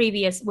interact with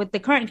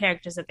the current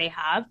characters that they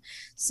have.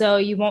 So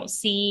you won't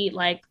see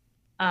like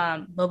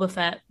Boba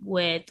Fett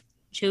with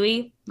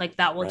Chewie. Like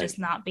that will just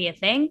not be a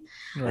thing.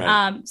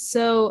 Right.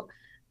 So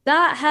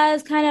that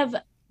has kind of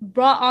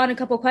brought on a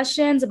couple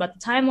questions about the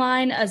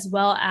timeline, as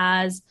well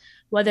as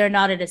whether or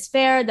not it is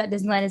fair that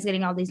Disneyland is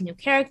getting all these new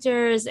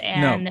characters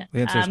and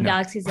the answer is no.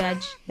 Galaxy's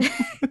Edge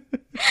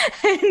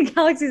and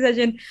Galaxy's Edge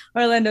in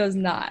Orlando is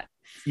not.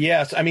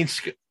 Yes, I mean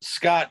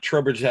Scott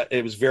Trowbridge.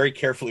 It was very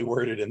carefully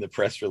worded in the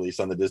press release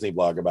on the Disney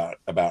blog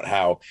about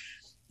how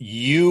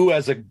you,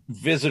 as a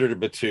visitor to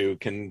Batuu,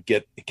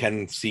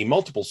 can see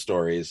multiple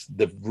stories.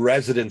 The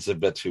residents of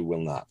Batuu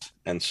will not,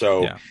 and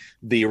so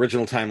the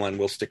original timeline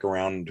will stick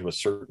around to a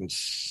certain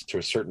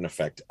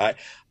effect. I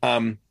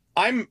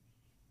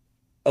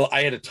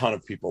had a ton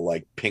of people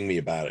like ping me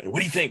about it. What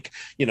do you think?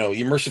 The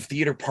immersive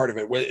theater part of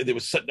it,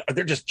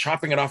 they're just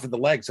chopping it off at the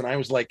legs. And I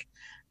was like,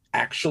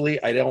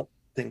 actually, I don't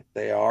think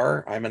they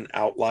are. I'm an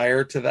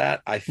outlier to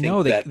that. I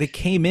think they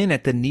came in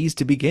at the knees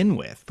to begin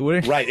with.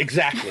 Right,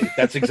 exactly.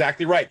 That's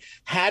exactly right.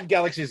 Had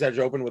Galaxy's Edge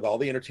open with all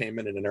the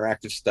entertainment and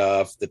interactive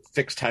stuff, the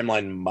fixed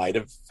timeline might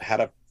have had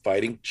a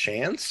fighting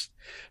chance,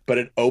 but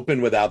it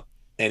opened without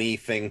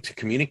anything to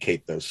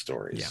communicate those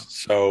stories.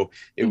 So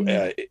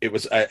it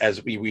was,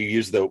 as we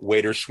use the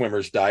waiters,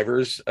 swimmers,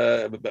 divers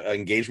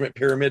engagement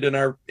pyramid in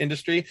our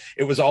industry,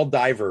 it was all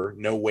diver,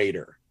 no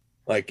waiter.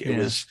 Like it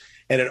was,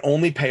 and it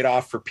only paid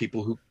off for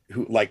people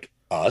who like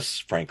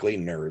us, frankly,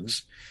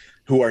 nerds,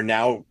 who are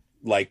now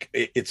like,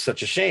 it's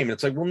such a shame.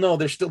 It's like, well, no,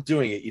 they're still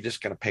doing it. You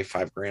just gotta pay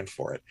 $5,000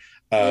 for it.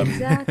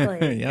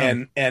 Exactly.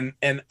 And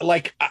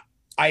like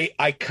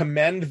I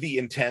commend the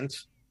intent.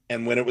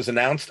 And when it was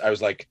announced, I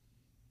was like,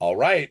 all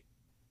right,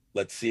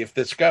 let's see if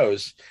this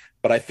goes.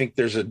 But I think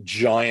there's a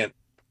giant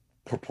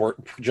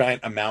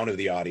amount of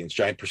the audience,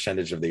 giant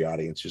percentage of the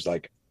audience who's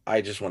like,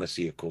 I just want to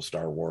see a cool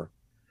Star Wars.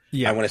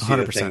 Yeah, I want to see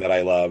 100%. The thing that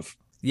I love.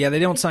 Yeah, they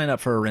don't sign up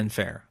for a Ren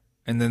Fair,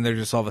 and then they're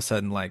just all of a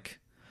sudden like,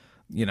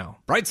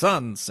 bright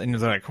suns, and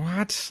they're like,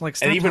 what? Like,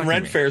 and even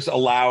Ren Fairs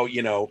allow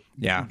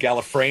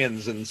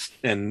Gallifreyans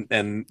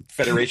and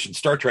Federation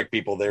Star Trek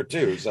people there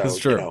too. So that's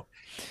true.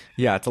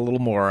 Yeah, it's a little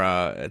more.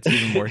 It's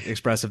even more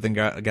expressive than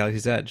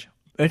Galaxy's Edge.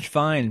 It's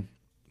fine.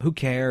 Who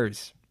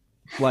cares?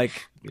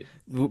 Like,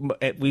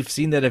 we've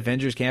seen that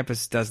Avengers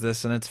Campus does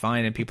this, and it's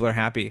fine, and people are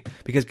happy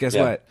because guess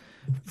Yeah. what?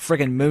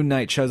 Friggin' Moon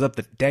Knight shows up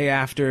the day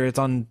after it's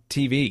on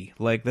TV.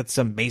 Like, that's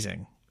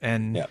amazing,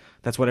 and Yeah.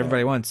 that's what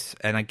everybody wants,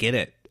 and I get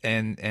it.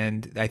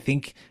 And I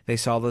think they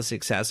saw the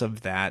success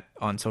of that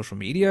on social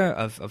media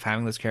of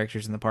having those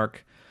characters in the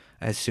park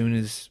as soon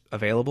as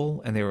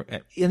available, and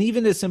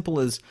even as simple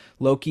as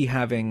Loki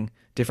having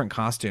different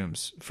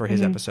costumes for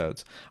his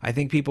episodes. I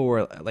think people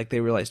were like, they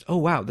realized, oh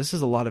wow, this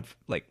is a lot of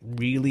like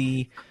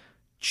really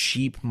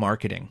cheap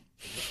marketing.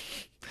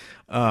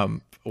 Why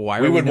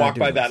We are would not walk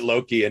by doing this? that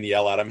Loki and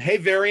yell at him, "Hey,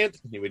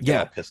 Variant!" He would get Yeah.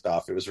 all pissed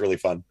off. It was really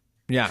fun.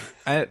 Yeah,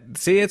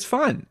 see, it's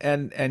fun,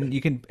 and you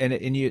can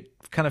and you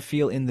kind of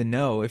feel in the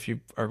know if you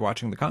are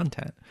watching the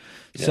content.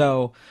 Yeah.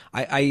 So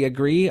I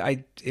agree.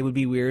 It would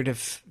be weird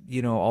if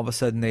all of a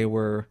sudden they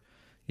were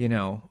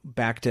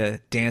back to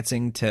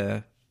dancing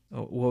to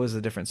what was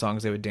the different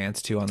songs they would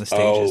dance to on the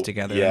stages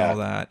together yeah. and all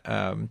that.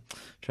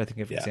 Try to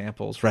think of Yeah.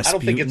 examples. I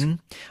don't think it's.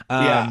 Rasputin.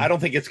 I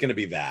don't think it's going to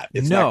be that.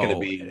 It's no, not going to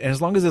be. and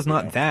as long as it's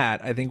not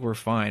that, I think we're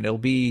fine. It'll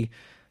be,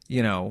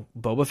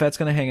 Boba Fett's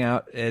going to hang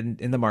out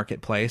in the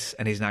marketplace,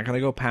 and he's not going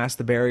to go past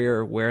the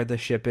barrier where the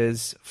ship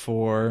is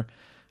for,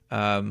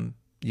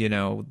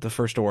 the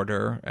First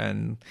Order,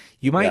 and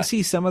you might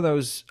see some of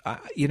those.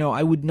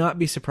 I would not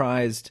be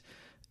surprised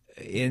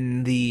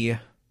in the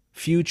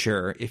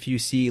future if you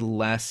see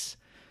less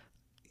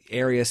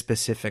area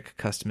specific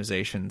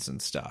customizations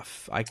and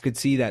stuff. I could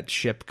see that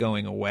ship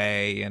going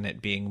away and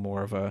it being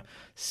more of a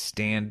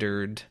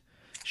standard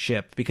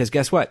ship, because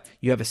guess what?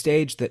 You have a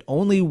stage that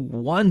only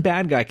one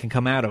bad guy can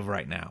come out of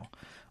right now.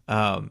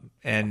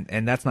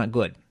 And that's not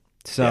good.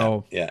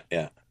 So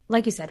yeah.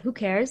 Like you said, who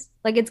cares?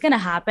 Like, it's gonna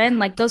happen.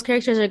 Like, those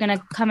characters are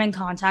gonna come in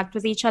contact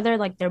with each other.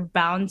 Like, they're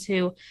bound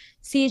to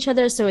see each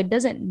other, so it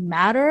doesn't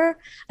matter.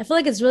 I feel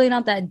like it's really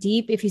not that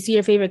deep. If you see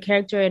your favorite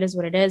character, it is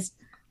what it is.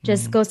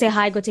 Just go say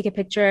hi, go take a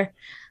picture.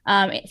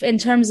 In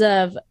terms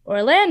of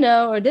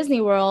Orlando or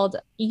Disney World,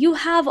 you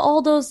have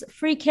all those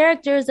free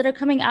characters that are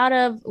coming out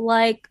of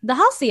like the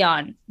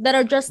Halcyon that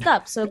are dressed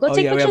up. So go take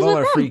we have pictures all with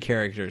our them. free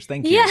characters.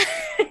 Thank you. Yeah.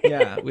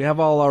 Yeah, we have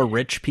all our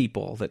rich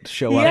people that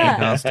show up Yeah. in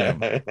costume.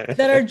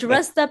 That are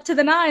dressed up to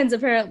the nines,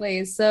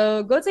 apparently.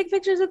 So go take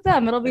pictures with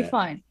them. It'll be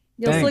fine.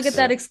 You'll still Thanks. get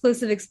that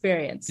exclusive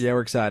experience. Yeah,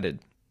 we're excited.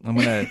 I'm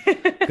gonna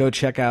go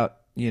check out,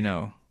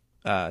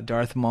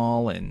 Darth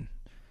Maul in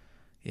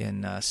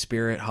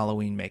Spirit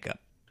Halloween makeup.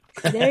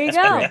 There you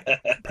go.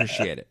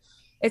 Appreciate it.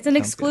 It's an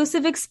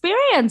exclusive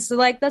experience. So,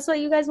 like, that's what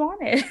you guys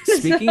wanted.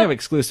 Speaking of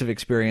exclusive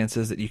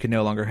experiences that you can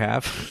no longer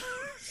have,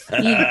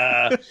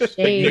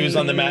 Big news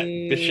on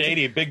the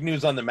Shady. Big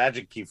news on the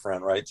Magic Key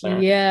front, right,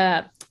 Sarah?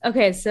 Yeah.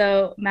 Okay,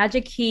 so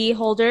Magic Key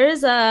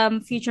holders,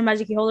 future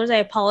Magic Key holders, I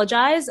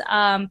apologize.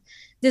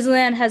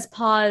 Disneyland has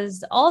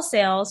paused all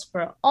sales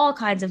for all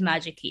kinds of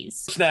Magic Keys.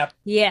 Snap.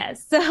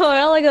 Yes. So a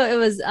while ago, it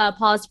was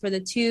paused for the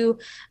two,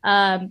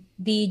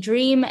 the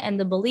Dream and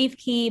the Belief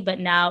key, but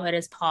now it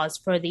is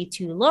paused for the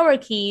two lower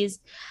keys.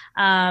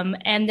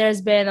 And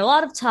there's been a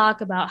lot of talk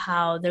about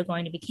how they're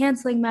going to be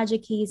canceling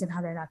Magic Keys and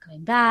how they're not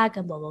coming back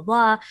and blah, blah,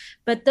 blah.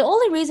 But the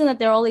only reason that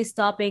they're only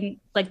stopping,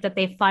 like that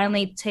they've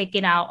finally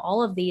taken out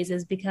all of these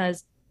is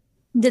because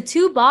the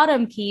two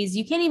bottom keys,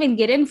 you can't even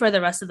get in for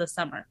the rest of the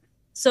summer.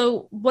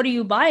 So what are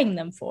you buying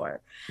them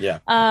for? Yeah.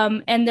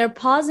 And they're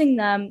pausing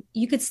them.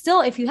 You could still,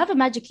 if you have a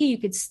Magic Key, you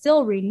could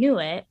still renew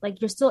it. Like,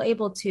 you're still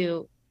able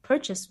to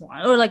purchase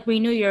one or like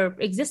renew your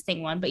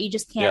existing one, but you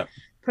just can't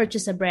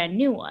purchase a brand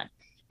new one.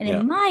 And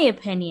in my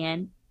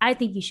opinion, I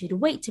think you should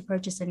wait to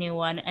purchase a new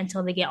one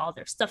until they get all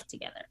their stuff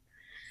together.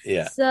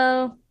 Yeah.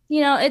 So,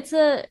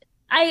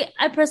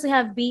 I personally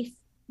have beef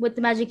with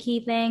the Magic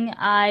Key thing.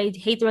 I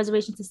hate the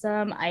reservation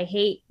system. I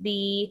hate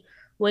the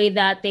way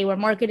that they were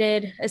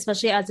marketed,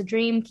 especially as a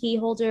Dream key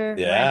holder.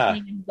 Yeah. I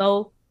can't even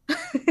go.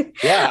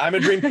 Yeah, I'm a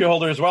Dream key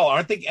holder as well.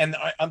 Aren't they? And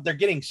they're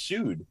getting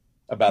sued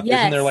about this,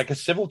 and they're like a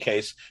civil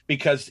case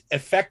because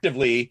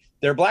effectively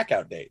they're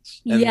blackout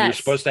dates, and you're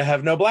supposed to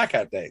have no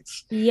blackout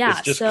dates. Yeah,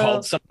 it's just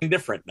called something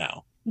different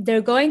now.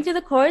 They're going through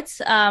the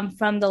courts.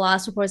 From the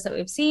last reports that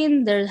we've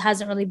seen, there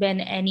hasn't really been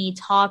any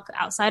talk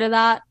outside of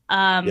that.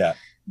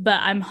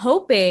 But I'm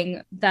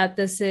hoping that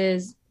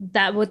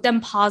that with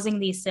them pausing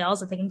these sales,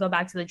 that they can go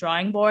back to the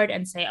drawing board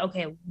and say,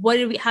 okay,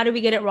 how did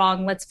we get it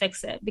wrong? Let's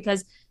fix it.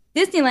 Because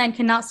Disneyland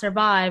cannot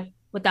survive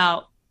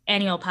without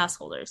annual pass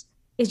holders.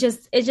 It's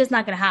just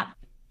not going to happen.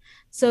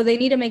 So they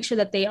need to make sure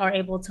that they are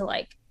able to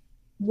like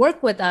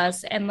work with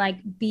us and like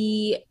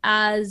be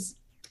as,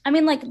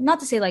 not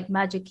to say like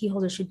Magic Key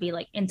holders should be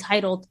like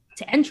entitled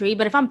to entry,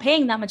 but if I'm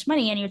paying that much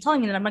money and you're telling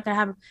me that I'm not going to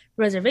have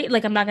reservation,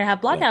 like I'm not going to have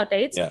blackout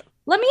dates,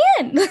 let me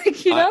in.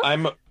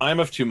 I'm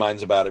of two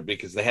minds about it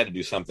because they had to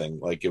do something.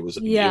 Like it was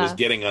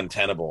getting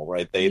untenable,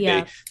 right?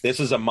 This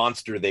is a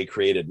monster they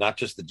created, not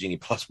just the Genie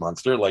Plus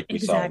monster, like we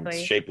saw in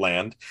Shape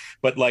Land,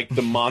 but like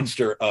the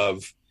monster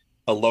of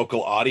a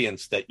local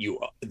audience that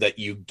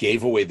you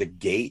gave away the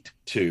gate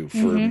to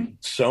for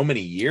so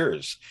many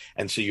years,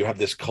 and so you have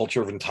this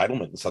culture of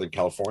entitlement in Southern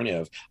California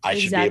of I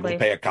should be able to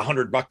pay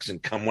 $100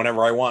 and come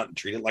whenever I want and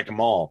treat it like a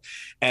mall.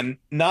 And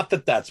not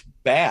that that's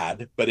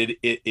bad, but it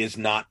is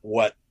not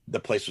what the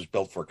place was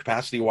built for,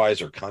 capacity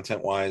wise or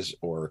content wise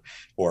or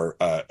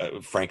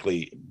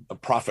frankly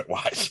profit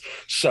wise.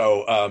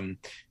 So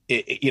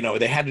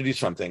they had to do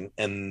something,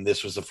 and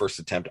this was the first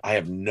attempt. I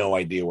have no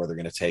idea where they're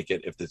going to take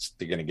it. If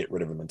they're going to get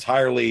rid of them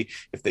entirely,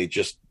 if they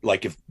just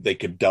if they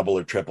could double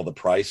or triple the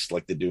price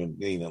like they do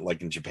in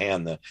like in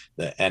Japan, the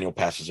annual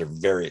passes are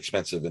very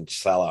expensive and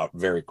sell out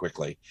very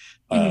quickly.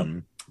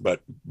 But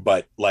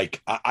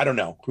like I don't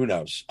know, who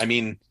knows? I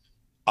mean,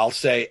 I'll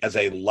say as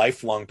a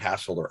lifelong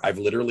pass holder, I've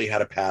literally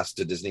had a pass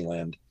to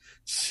Disneyland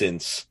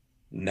since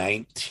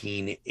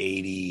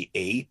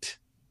 1988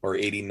 or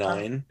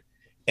 89.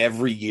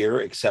 Every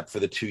year except for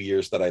the 2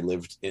 years that I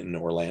lived in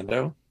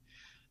Orlando.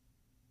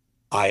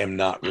 I am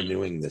not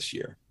renewing this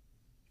year.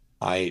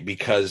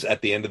 Because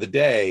at the end of the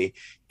day,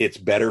 it's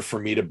better for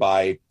me to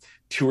buy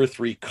 2 or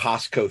 3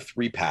 Costco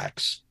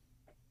 3-packs.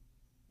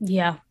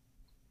 Yeah.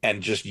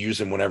 And just use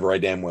them whenever I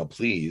damn well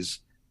please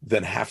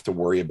than have to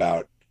worry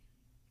about,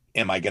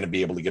 am I going to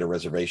be able to get a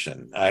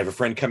reservation? I have a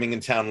friend coming in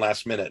town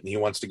last minute and he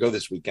wants to go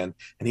this weekend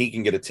and he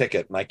can get a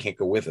ticket and I can't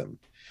go with him.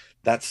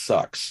 That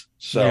sucks.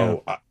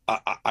 So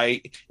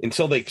I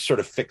until they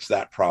sort of fix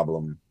that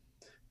problem,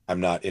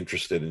 I'm not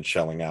interested in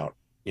shelling out,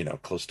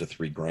 close to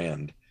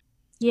 $3,000.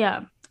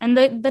 Yeah. And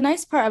the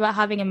nice part about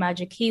having a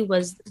Magic Key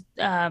was,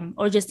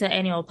 or just an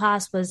annual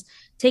pass, was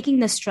taking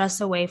the stress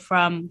away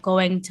from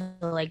going to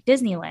like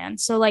Disneyland.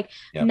 So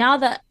now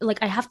that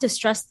I have to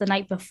stress the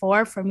night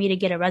before for me to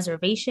get a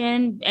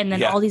reservation, and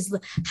then all these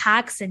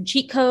hacks and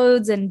cheat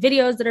codes and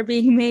videos that are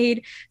being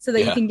made so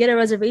that you can get a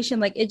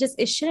reservation.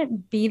 It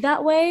shouldn't be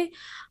that way.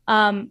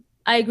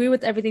 I agree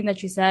with everything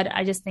that you said.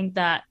 I just think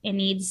that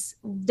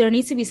there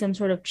needs to be some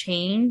sort of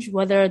change,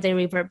 whether they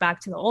revert back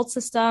to the old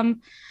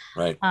system,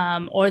 right,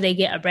 or they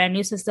get a brand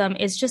new system.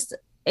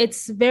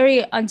 It's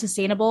very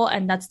unsustainable,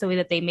 and that's the way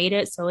that they made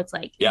it. So it's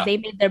like they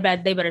made their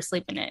bed, they better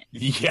sleep in it.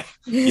 Yeah.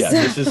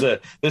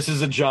 This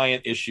is a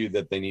giant issue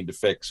that they need to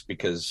fix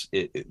because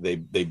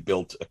they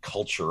built a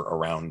culture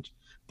around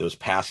those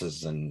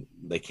passes, and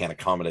they can't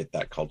accommodate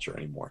that culture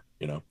anymore.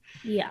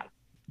 Yeah.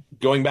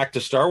 Going back to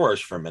Star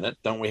Wars for a minute,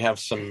 don't we have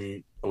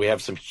some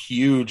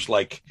huge,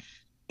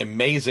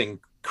 amazing,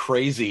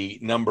 crazy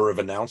number of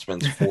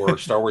announcements for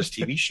Star Wars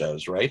TV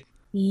shows, right?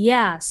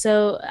 Yeah.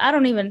 So I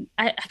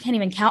can't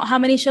even count how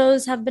many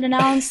shows have been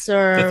announced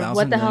or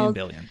what the hell.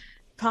 Billion.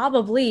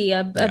 Probably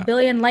a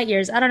billion light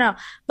years. I don't know.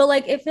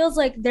 But it feels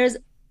like there's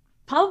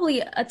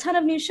probably a ton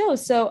of new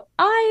shows. So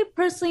I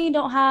personally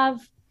don't have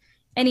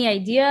any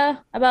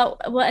idea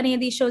about what any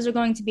of these shows are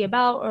going to be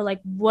about, or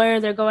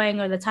where they're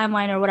going, or the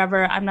timeline or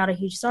whatever. I'm not a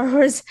huge Star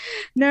Wars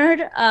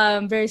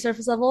nerd, very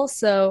surface level.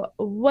 So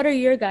what are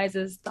your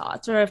guys'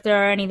 thoughts, or if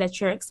there are any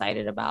that you're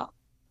excited about?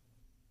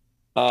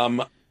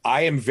 I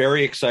am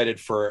very excited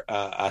for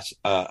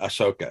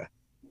Ahsoka.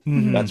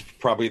 Mm-hmm. That's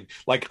probably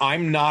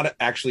I'm not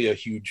actually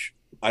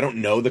I don't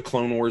know the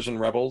Clone Wars and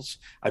Rebels.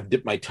 I've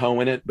dipped my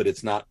toe in it, but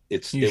it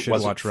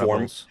wasn't watch formed.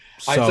 Rebels.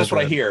 That's what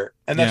I hear.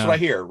 And that's what I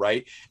hear.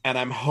 Right. And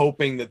I'm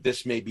hoping that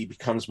this maybe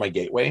becomes my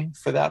gateway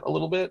for that a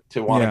little bit,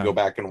 to want to go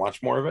back and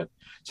watch more of it.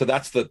 So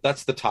that's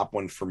the top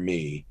one for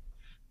me.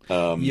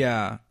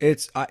 I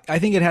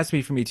think it has to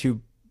be for me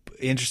too,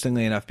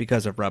 interestingly enough,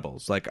 because of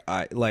Rebels.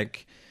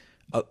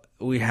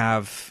 We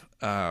have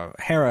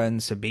Hera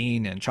and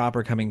Sabine and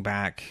Chopper coming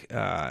back,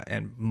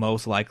 and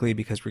most likely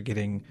because we're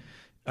getting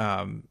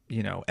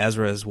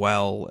Ezra as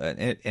well.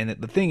 And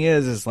the thing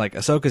is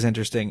Ahsoka's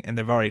interesting, and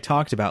they've already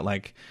talked about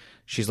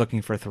she's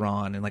looking for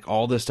Thrawn, and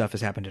all this stuff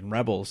has happened in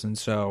Rebels. And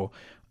so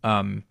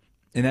and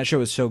that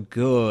show is so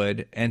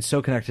good and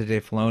so connected to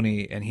Dave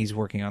Filoni, and he's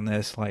working on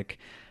this.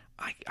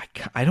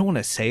 I don't want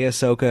to say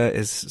Ahsoka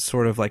is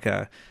sort of like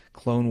a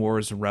Clone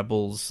Wars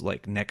Rebels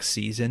next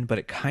season, but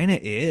it kind of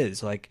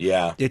is.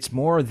 It's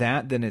more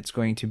that than it's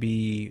going to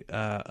be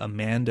a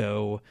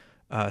Mando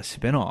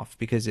spinoff,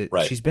 because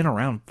she's been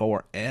around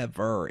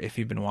forever if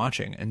you've been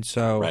watching. And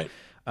so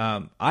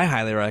I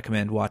highly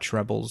recommend watch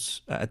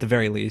Rebels at the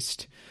very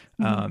least.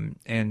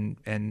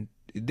 And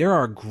there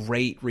are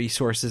great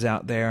resources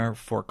out there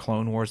for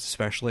Clone Wars,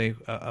 especially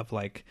of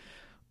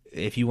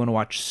if you want to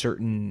watch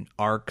certain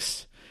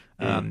arcs,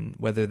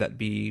 whether that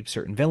be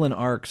certain villain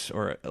arcs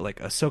or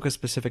Ahsoka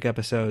specific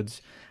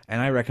episodes. And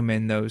I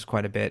recommend those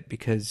quite a bit,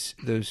 because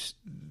those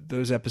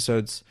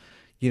episodes,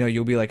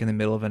 you'll be in the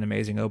middle of an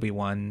amazing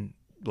Obi-Wan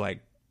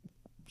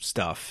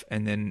stuff,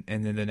 and then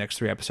the next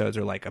 3 episodes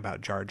are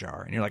about Jar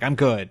Jar, and you're I'm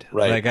good.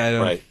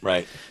 Right.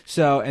 Right.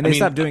 So, and they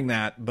stopped doing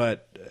that,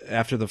 but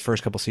after the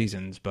first couple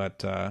seasons,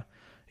 but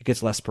it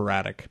gets less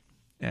sporadic.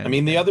 And,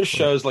 the other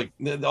shows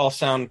they all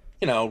sound,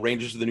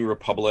 Rangers of the New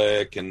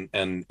Republic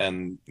and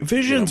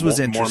Visions was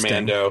interesting. More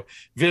Mando.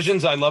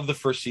 Visions, I love the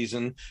first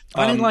season.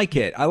 I didn't like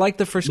it. I liked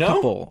the first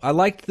couple. I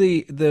liked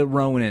the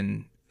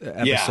Ronin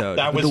episode.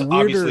 that But was the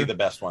weirder, obviously the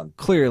best one.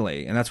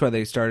 Clearly, and that's why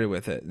they started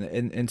with it.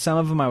 And some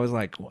of them I was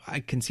like, well, I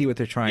can see what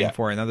they're trying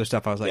for, and other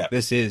stuff I was like,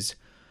 this is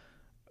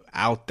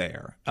out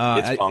there.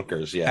 It's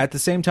bonkers. Yeah. At the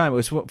same time,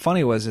 what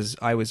funny was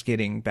I was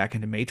getting back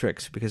into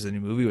Matrix because the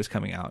new movie was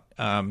coming out,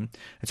 and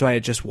so I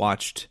had just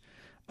watched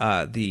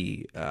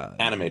the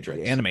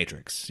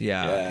Animatrix.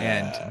 Yeah,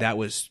 and that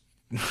was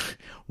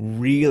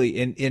really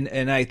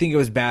and I think it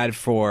was bad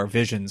for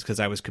Visions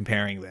because I was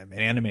comparing them,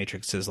 and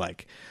Animatrix is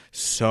like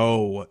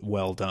so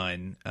well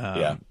done.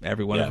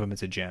 Every one of them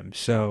is a gem.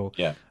 So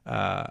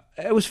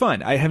it was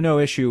fun. I have no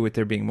issue with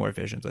there being more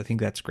Visions. I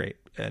think that's great,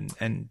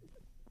 and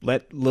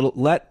let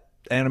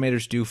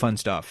animators do fun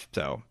stuff.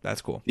 So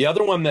that's cool. The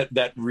other one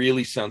that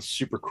really sounds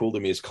super cool to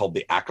me is called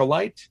The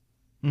Acolyte.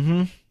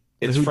 Mm-hmm.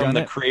 It's from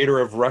the creator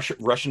of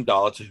Russian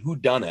Doll. It's a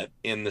whodunit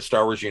in the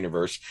Star Wars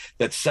universe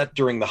that's set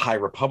during the High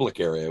Republic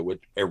era,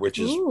 which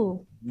is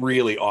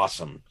really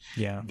awesome.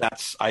 Yeah,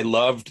 I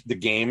loved the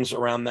games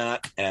around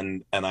that,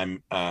 and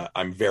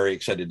I'm very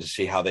excited to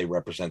see how they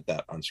represent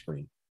that on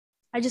screen.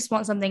 I just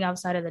want something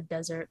outside of the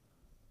desert.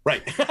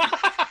 Right.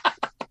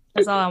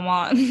 That's all I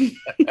want.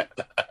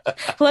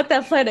 Let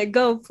that planet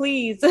go,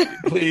 please.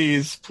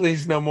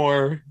 please, no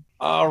more.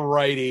 All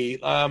righty.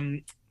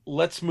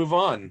 Let's move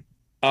on.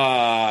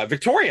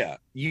 Victoria,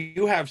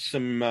 you have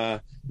some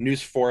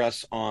news for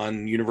us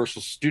on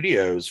Universal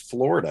Studios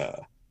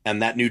Florida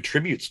and that new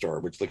tribute store,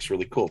 which looks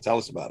really cool. Tell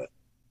us about it.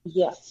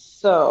 Yes,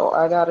 so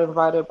I got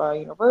invited by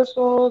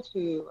Universal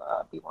to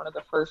be one of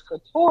the first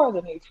to tour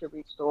the new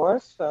tribute store.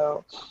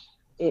 So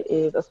it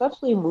is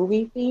essentially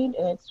movie themed,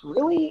 and it's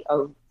really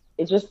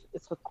it's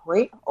a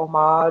great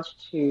homage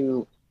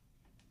to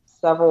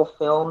several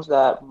films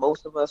that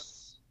most of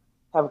us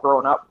have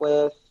grown up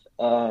with,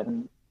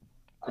 and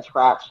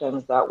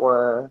attractions that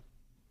were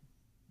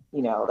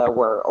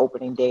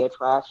opening day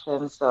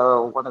attractions.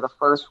 So one of the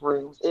first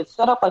rooms, it's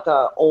set up like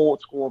a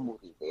old school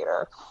movie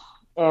theater,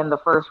 and the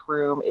first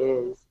room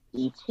is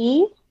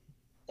E.T.,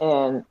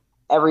 and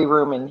every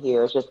room in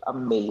here is just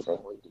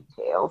amazingly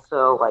detailed.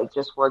 So like,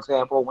 just for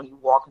example, when you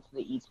walk into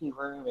the E.T.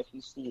 room, if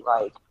you see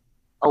like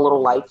a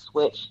little light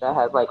switch that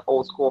has like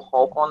old school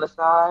Hulk on the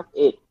side,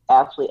 it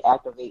actually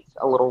activates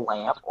a little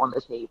lamp on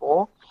the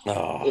table.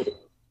 It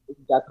is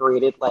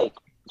decorated like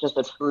just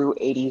a true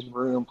 80s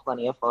room,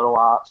 plenty of photo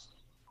ops.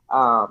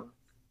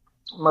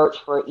 Merch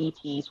for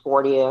E.T.'s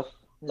 40th.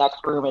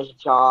 Next room is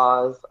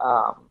Jaws.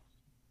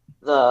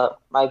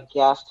 My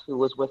guest who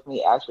was with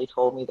me actually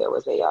told me there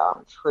was a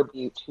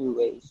tribute to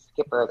a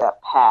skipper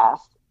that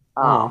passed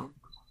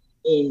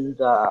in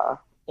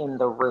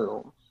the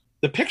room.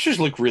 The pictures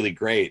look really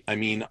great. I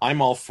mean,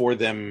 I'm all for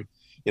them.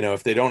 You know,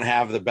 if they don't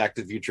have the Back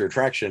to the Future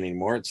attraction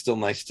anymore, it's still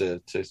nice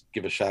to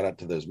give a shout out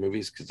to those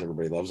movies because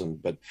everybody loves them.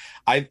 But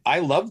I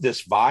love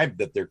this vibe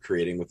that they're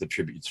creating with the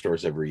tribute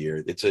stores every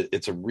year. It's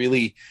a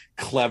really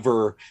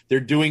clever.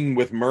 They're doing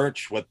with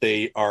merch what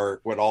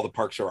all the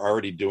parks are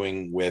already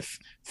doing with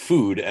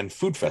food and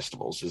food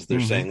festivals. Is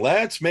they're saying,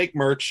 let's make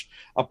merch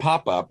a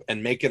pop up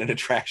and make it an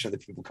attraction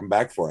that people come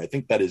back for. I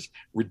think that is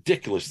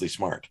ridiculously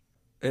smart.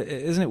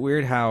 Isn't it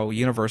weird how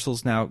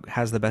Universal's now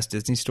has the best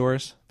Disney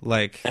stores?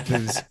 Like,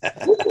 it's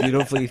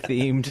beautifully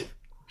themed.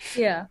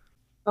 Yeah.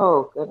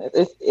 Oh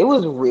goodness, it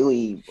was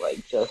really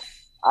like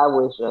I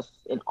was just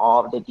in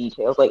awe of the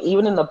details. Like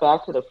even in the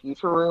Back to the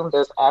Future room,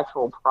 there's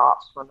actual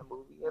props from the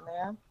movie in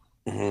there.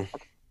 Mm-hmm.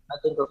 I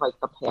think it was like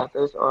the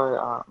Panthers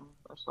or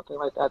something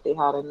like that they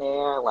had in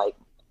there, like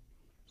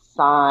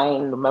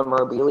signed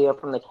memorabilia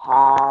from the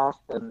cast,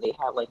 and they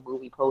had like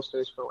movie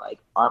posters for like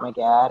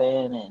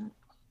Armageddon and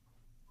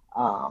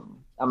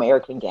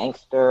American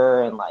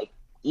Gangster, and like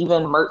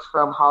even merch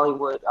from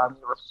Hollywood,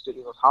 Universal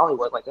Studios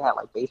Hollywood. Like they had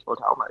like Base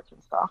Motel merch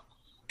and stuff.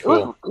 Cool.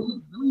 It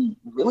was really,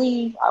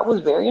 really, I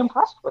was very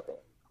impressed with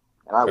it,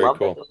 and I love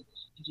that they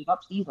changed it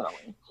up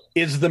seasonally.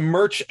 Is the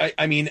merch?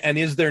 I mean, and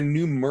is there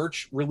new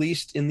merch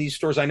released in these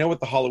stores? I know with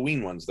the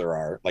Halloween ones there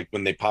are. Like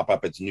when they pop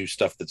up, it's new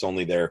stuff that's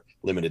only there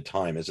limited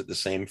time. Is it the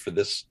same for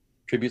this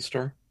tribute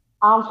store?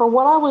 For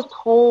what I was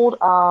told,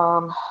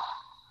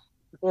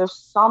 there's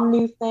some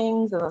new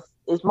things, and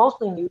it's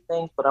mostly new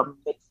things, but a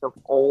mix of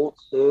old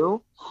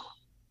too.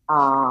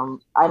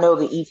 I know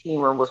the E.T.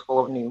 room was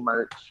full of new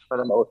merch for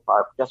the most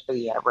part, just for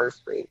the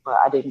anniversary, but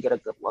I didn't get a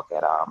good look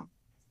at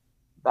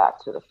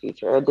Back to the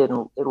Future. It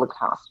looked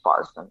kind of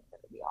sparse, to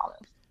be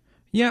honest.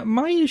 Yeah,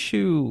 my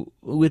issue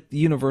with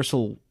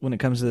Universal when it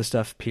comes to this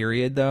stuff,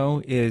 period,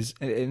 though, is,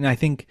 and I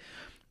think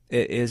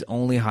it is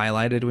only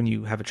highlighted when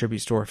you have a tribute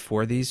store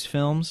for these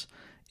films,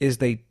 is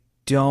they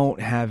don't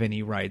have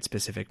any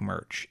ride-specific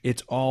merch.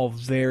 It's all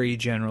very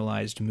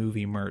generalized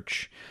movie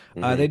merch.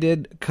 They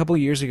did, a couple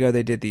of years ago,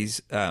 they did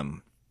these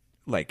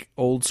like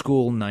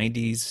old-school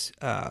 90s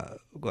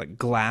like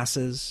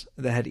glasses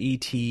that had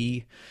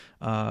E.T.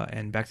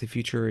 And Back to the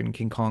Future and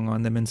King Kong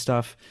on them and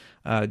stuff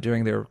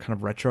during their kind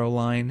of retro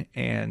line.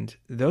 And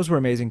those were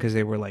amazing because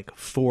they were like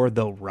for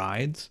the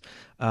rides.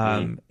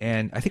 And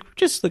I think we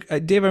just, like,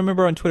 Dave, I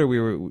remember on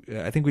Twitter,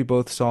 I think we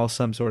both saw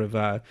some sort of,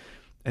 I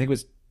think it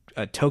was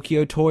a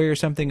Tokyo toy or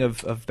something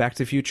of Back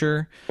to the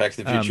Future. Back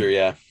to the Future,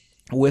 yeah.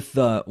 with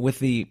the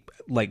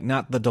like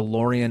not the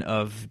DeLorean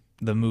of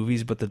the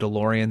movies, but the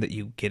DeLorean that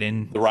you get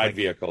in The ride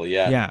vehicle,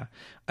 yeah.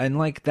 And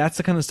like that's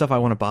the kind of stuff I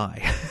want to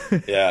buy.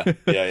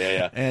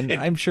 Yeah. And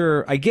I'm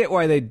sure I get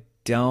why they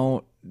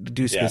don't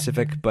do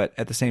specific, but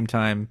at the same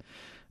time,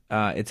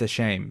 it's a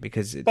shame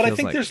because it but feels I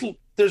think like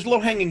there's low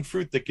hanging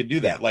fruit that could do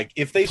that. Like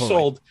if they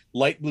sold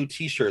light blue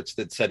T-shirts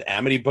that said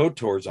Amity Boat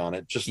Tours on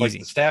it, just like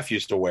the staff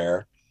used to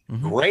wear.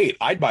 Great,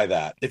 I'd buy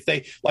that. If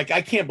they like,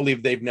 I can't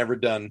believe they've never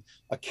done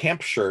a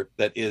camp shirt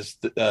that is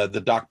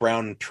the Doc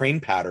Brown train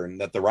pattern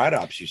that the ride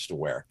ops used to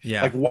wear.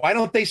 Yeah, like why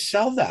don't they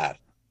sell that?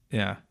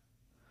 Yeah.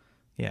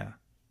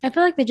 I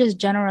feel like they just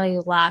generally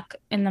lack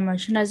in the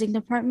merchandising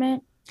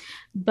department.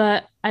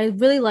 But I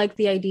really like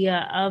the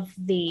idea of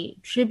the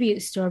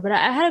tribute store. But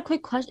I had a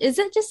quick question: is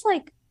it just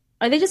like,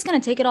 are they just gonna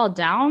take it all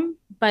down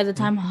by the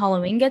time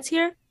Halloween gets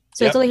here?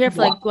 So it's only here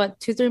for like what,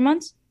 2-3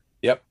 months?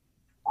 Yep.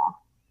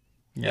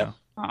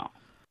 Oh.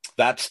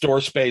 That store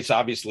space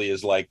obviously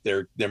is like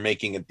they're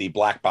making it the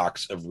black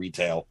box of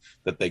retail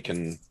that they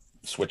can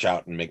switch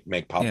out and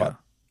make pop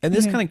up. And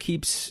this kind of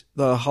keeps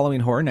the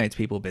Halloween Horror Nights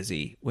people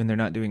busy when they're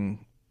not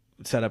doing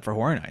set up for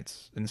Horror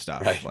Nights and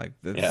stuff. Right. Like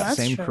the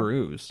same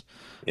crews.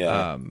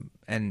 Yeah.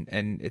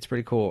 And it's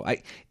pretty cool.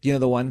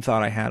 The one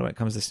thought I had when it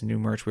comes to this new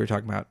merch, we were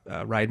talking about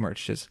ride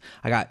merch, is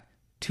I got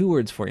 2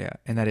 words for you,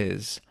 and that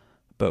is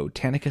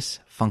Botanicus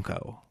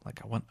Funko. Like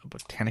I want a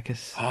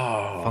Botanicus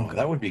Funko.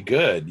 That would be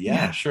good.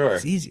 Yeah, sure.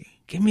 It's easy.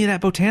 Give me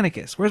that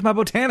Botanicus. Where's my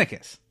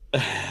Botanicus?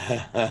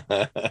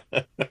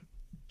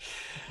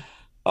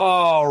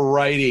 All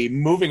righty.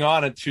 Moving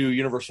on to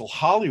Universal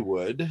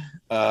Hollywood.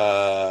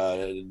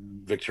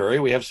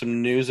 Victoria, we have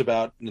some news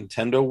about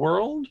Nintendo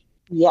World.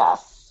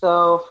 Yes.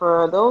 So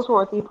for those who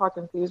are theme park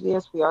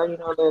enthusiasts, we already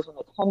know there's a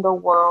Nintendo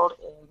World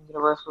in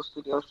Universal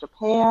Studios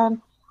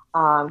Japan.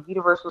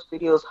 Universal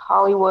Studios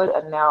Hollywood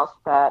announced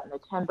that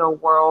Nintendo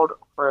World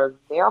for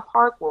their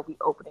park will be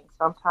opening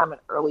sometime in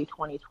early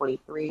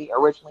 2023.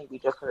 Originally, we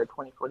just heard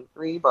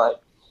 2023,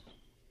 but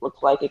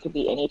looks like it could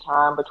be any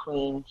time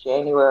between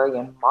January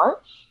and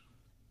March.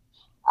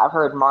 I've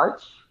heard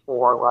March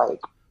for Mario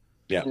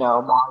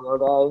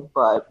Day,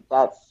 but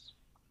that's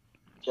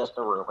just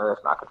a rumor.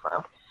 It's not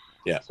confirmed.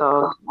 Yeah.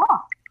 So,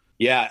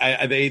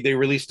 yeah, they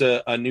released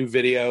a new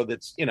video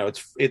that's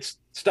it's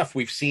stuff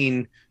we've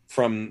seen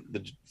from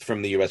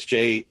the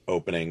USJ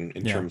opening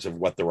in terms of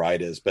what the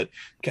ride is, but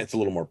it's a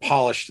little more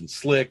polished and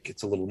slick.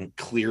 It's a little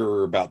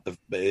clearer about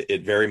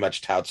it very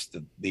much touts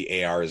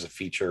the AR as a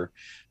feature.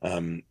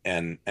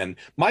 And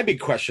my big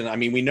question, I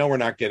mean, we know we're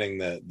not getting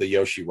the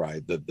Yoshi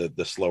ride,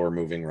 the slower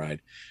moving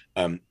ride.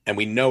 And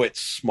we know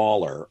it's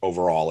smaller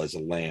overall as a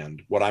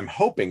land. What I'm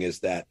hoping is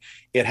that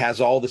it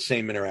has all the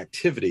same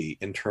interactivity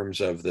in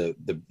terms of the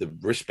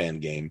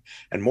wristband game.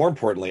 And more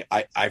importantly,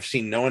 I've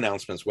seen no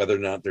announcements whether or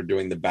not they're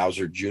doing the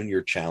Bowser Jr.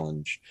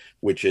 Challenge,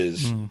 which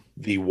is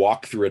the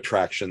walkthrough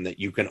attraction that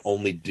you can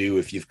only do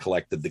if you've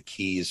collected the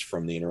keys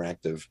from the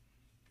interactive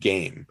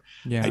game.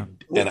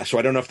 So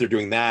I don't know if they're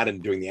doing that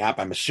and doing the app.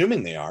 I'm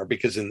assuming they are,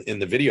 because in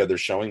the video they're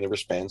showing the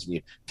wristbands and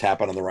you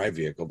tap on the ride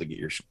vehicle to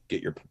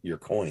get your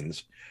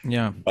coins.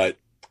 But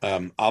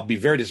I'll be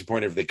very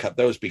disappointed if they cut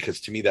those, because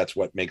to me that's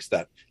what makes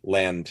that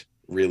land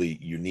really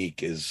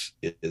unique is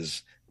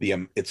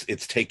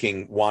it's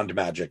taking wand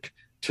magic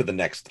to the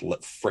next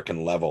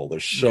frickin' level.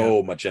 There's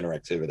so much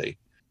interactivity.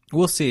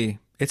 We'll see.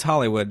 It's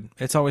Hollywood.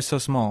 It's always so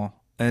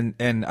small, and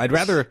I'd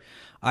rather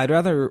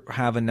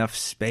have enough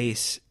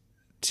space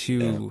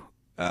to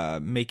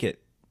make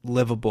it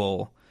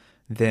livable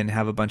than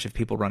have a bunch of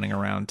people running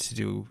around to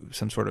do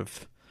some sort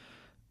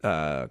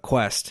of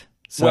quest.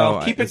 So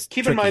well,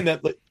 keep in mind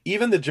that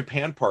even the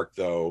Japan park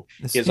though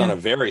is on a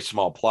very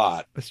small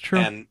plot. That's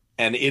true.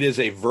 And it is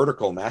a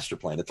vertical master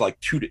plan. It's like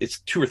 2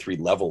 or 3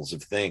 levels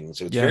of things.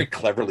 So it's very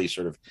cleverly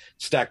sort of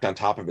stacked on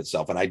top of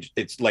itself. And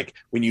it's like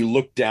when you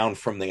look down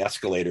from the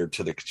escalator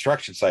to the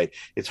construction site,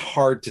 it's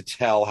hard to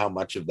tell how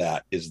much of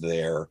that is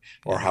there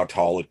or how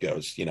tall it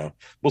goes.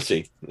 We'll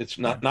see. It's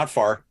not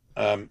far.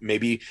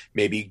 Maybe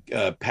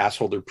pass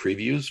holder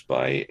previews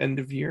by end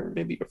of year,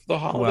 maybe for the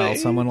holiday. Well,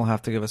 someone will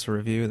have to give us a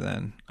review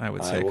then. I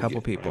would say a couple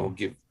people.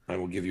 I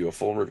will give you a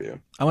full review.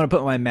 I want to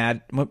put my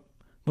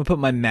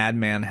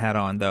Madman hat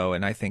on though,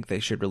 and I think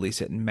they should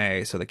release it in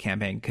May so the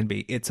campaign can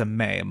be "It's a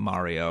May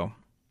Mario."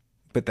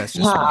 But that's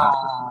just me.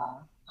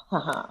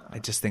 I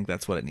just think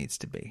that's what it needs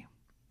to be.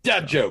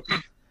 Dad joke.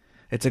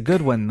 It's a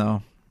good one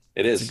though.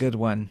 It is a good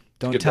one.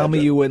 Don't tell me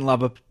you wouldn't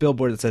love a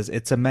billboard that says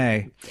 "It's a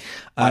May."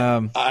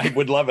 I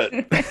would love it.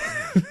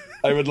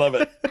 I would love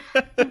it.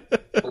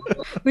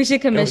 We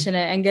should commission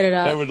it and get it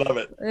up. I would love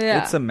it.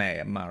 Yeah. It's a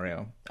May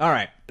Mario. All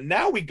right.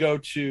 Now we go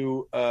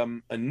to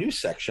a new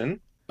section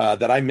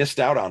that I missed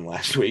out on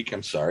last week.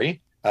 I'm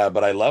sorry.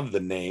 But I love the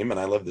name and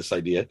I love this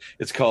idea.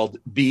 It's called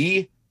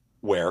Be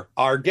Where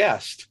Our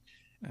Guest.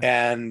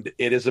 And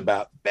it is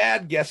about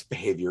bad guest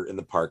behavior in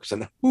the parks.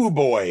 And oh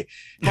boy,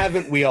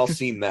 haven't we all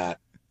seen that?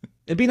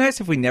 It'd be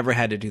nice if we never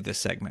had to do this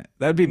segment.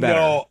 That would be better.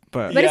 No,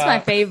 but But it's Yeah. my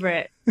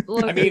favorite.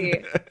 I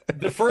mean,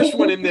 the first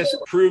one in this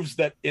proves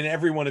that in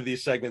every one of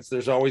these segments,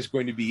 there's always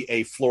going to be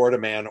a Florida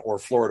man or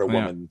Florida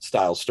woman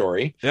style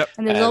story. Yep.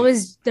 and they're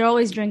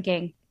always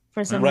drinking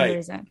for some Right.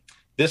 reason.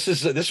 This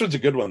one's a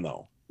good one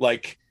though.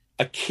 Like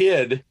a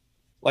kid,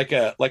 they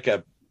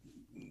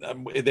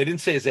didn't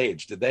say his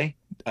age, did they?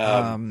 I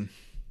don't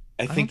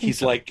think think he's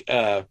so. like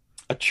a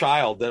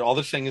child. That all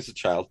they're saying is a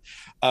child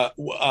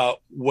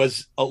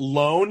was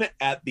alone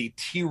at the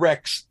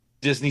T-Rex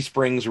Disney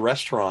Springs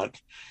restaurant,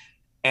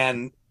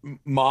 and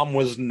mom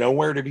was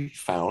nowhere to be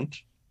found.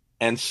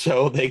 And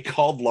so they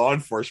called law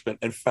enforcement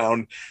and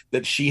found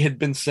that she had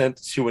been sent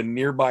to a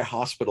nearby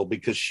hospital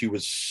because she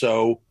was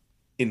so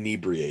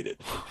inebriated.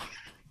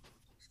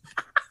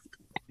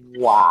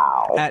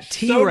 Wow. at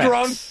So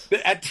T-Rex.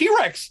 drunk at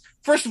T-Rex.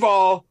 First of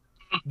all,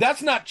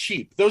 that's not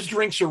cheap. Those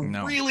drinks are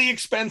No. really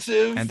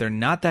expensive, And they're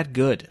not that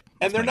good.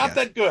 and they're That's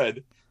my not that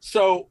good.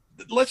 So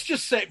let's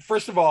just say,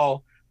 first of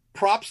all,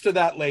 props to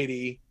that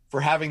lady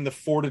for having the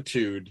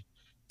fortitude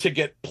to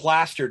get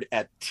plastered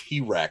at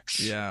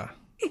T-Rex. Yeah.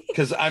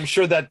 Because I'm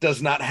sure that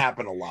does not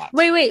happen a lot.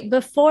 Wait.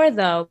 Before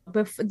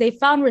they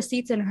found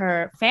receipts in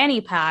her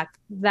fanny pack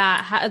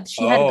that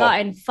she had Oh.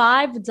 gotten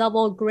 5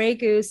 double Grey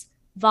Goose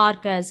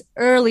vodkas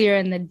earlier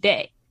in the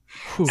day.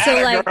 Whew.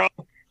 So like, Girl.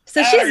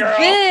 so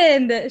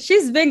Atta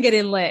she's been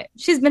getting lit.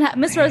 She's been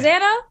Miss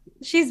Rosanna.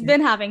 She's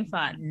been having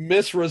fun.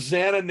 Miss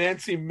Rosanna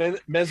Nancy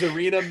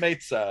Mezzarina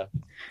Meza,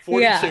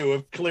 42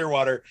 of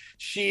Clearwater.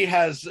 She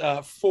has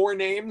 4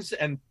 names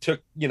and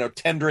took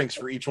 10 drinks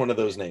for each one of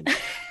those names.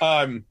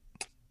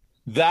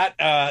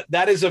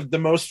 That is of the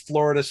most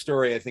Florida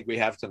story I think we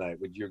have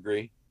tonight. Would you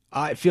agree?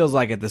 It feels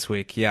like it this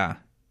week. Yeah.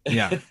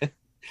 Yeah.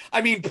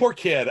 I mean, poor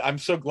kid. I'm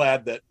so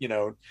glad that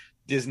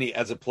Disney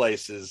as a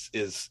place is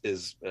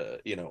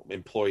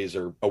employees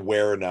are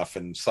aware enough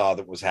and saw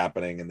that was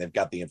happening, and they've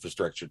got the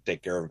infrastructure to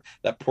take care of him.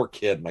 That poor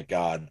kid, my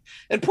God,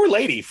 and poor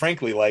lady.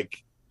 Frankly,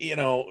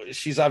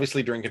 she's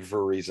obviously drinking for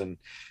a reason,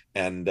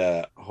 and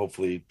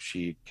hopefully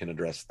she can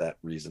address that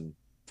reason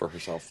for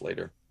herself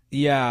later.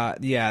 Yeah,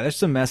 there's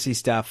some messy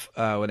stuff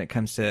when it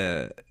comes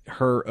to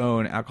her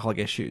own alcoholic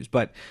issues.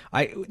 But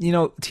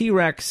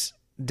T-Rex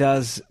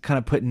does kind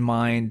of put in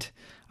mind,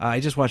 I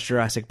just watched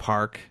Jurassic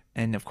Park,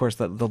 and of course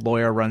the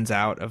lawyer runs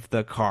out of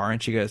the car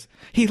and she goes,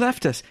 he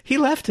left us.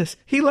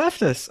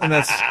 And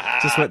that's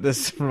just what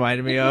this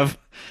reminded me of.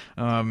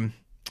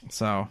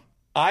 So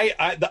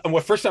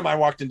The first time I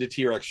walked into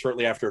T-Rex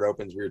shortly after it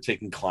opens, we were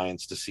taking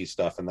clients to see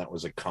stuff, and that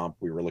was a comp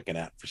we were looking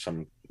at for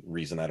some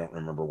reason. I don't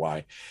remember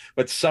why,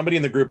 but somebody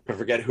in the group, I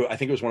forget who, I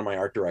think it was one of my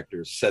art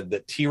directors, said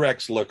that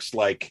T-Rex looks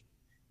like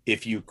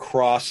if you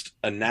crossed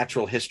a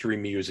natural history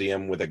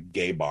museum with a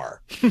gay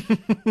bar.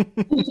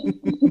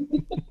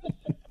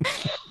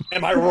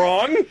 Am I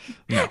wrong?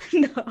 no,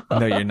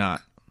 you're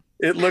not.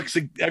 It looks,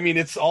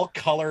 it's all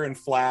color and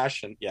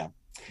flash, and yeah.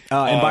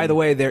 And by the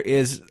way, there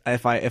is,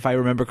 if I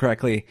remember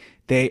correctly,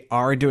 they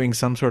are doing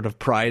some sort of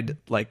Pride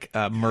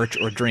merch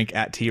or drink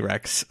at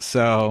T-Rex.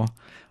 So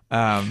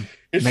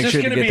It's make just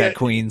sure to gonna get be that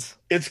Queens.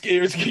 It's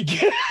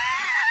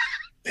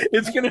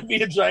going to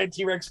be a giant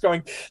T-Rex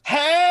going,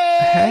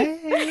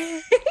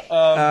 hey!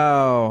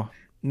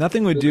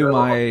 Nothing would do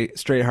my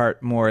straight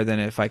heart more than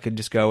if I could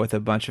just go with a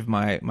bunch of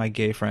my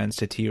gay friends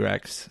to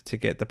T-Rex to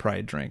get the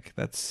Pride drink.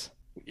 That's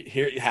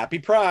Here, happy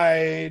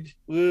Pride.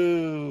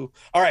 Woo.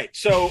 All right.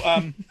 So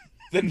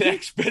the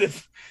next bit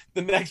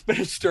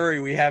of story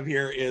we have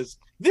here is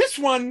this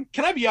one.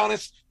 Can I be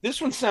honest?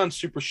 This one sounds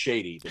super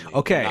shady to me.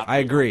 okay. I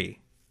agree.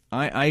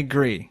 I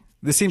agree.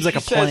 This seems like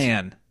a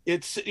plan.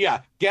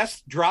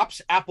 Guest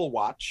drops Apple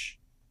Watch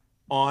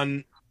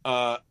on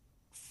the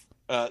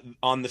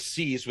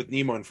seas with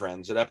Nemo and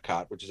friends at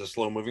Epcot, which is a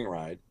slow moving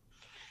ride.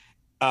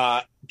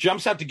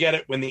 Jumps out to get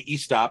it when they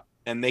e-stop,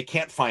 and they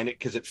can't find it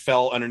because it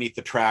fell underneath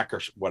the track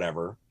or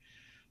whatever.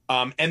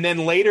 And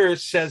then later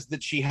says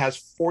that she has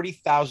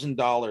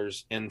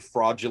 $40,000 in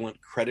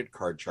fraudulent credit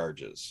card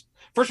charges.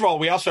 First of all,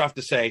 we also have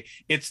to say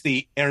it's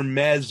the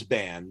Hermes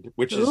band,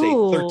 which is a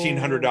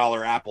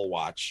 $1,300 Apple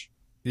Watch.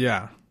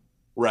 Yeah.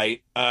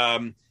 Right.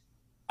 And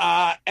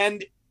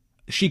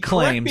she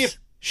correct me claims. if-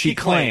 She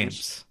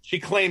claims. She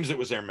claims it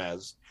was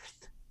Hermes.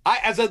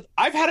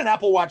 I've had an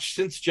Apple Watch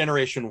since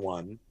Generation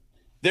 1.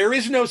 There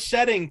is no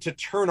setting to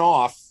turn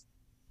off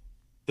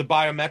the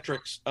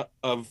biometrics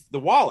of the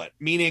wallet,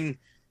 meaning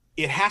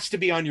it has to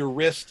be on your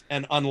wrist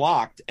and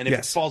unlocked. And if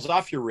it falls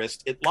off your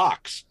wrist, it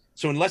locks.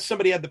 So unless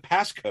somebody had the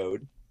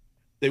passcode,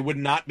 they would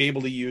not be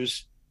able to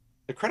use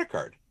the credit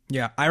card.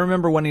 Yeah, I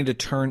remember wanting to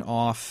turn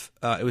off.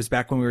 It was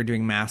back when we were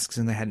doing masks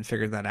and they hadn't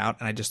figured that out.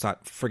 And I just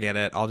thought, forget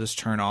it. I'll just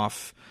turn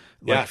off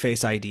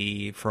Face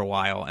ID for a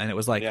while. And it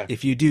was like,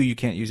 if you do, you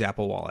can't use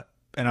Apple Wallet.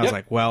 And I was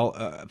like,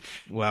 well,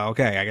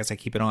 okay, I guess I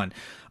keep it on.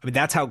 I mean,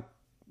 that's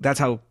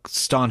how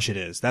staunch it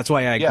is. That's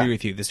why I agree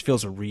with you. This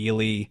feels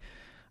really.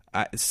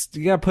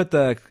 You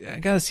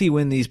gotta see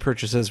when these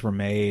purchases were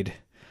made.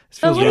 This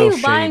But feels what are real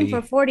you buying shady.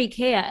 for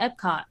 $40K at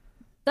Epcot?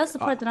 That's the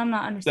part that I'm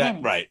not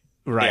understanding. Right.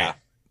 Right.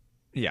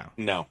 Yeah.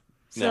 No.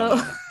 So,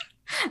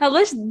 I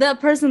wish that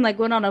person like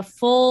went on a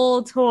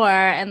full tour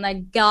and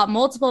like got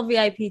multiple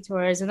VIP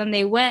tours, and then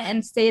they went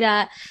and stayed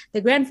at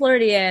the Grand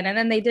Floridian, and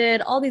then they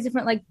did all these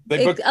different like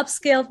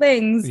upscale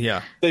things.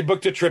 Yeah, they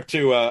booked a trip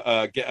to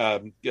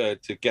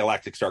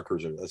Galactic Star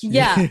Cruiser.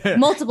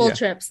 Multiple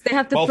trips. They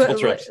have to multiple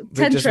put trips. 10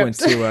 they just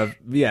trips.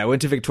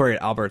 went to Victoria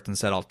Albert and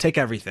said, "I'll take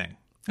everything."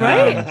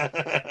 Right.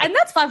 And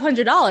that's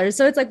 $500.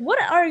 So it's like,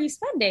 what are you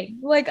spending?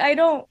 Like,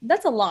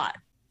 that's a lot.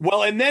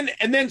 Well, and then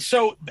at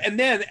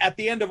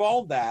the end of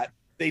all that,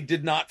 they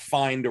did not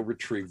find or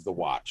retrieve the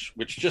watch,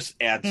 which just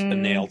adds a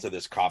nail to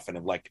this coffin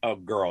of like, oh,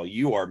 girl,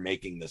 you are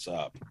making this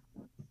up.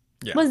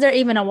 Yeah. Was there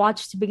even a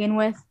watch to begin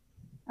with?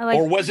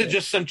 Or was it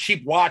just some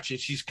cheap watch? And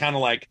she's kind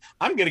of like,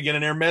 I'm going to get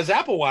an Hermes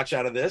Apple Watch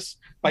out of this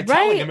by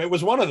telling him it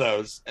was one of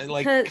those. And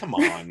like, come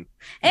on.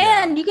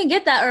 And you can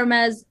get that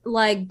Hermes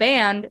like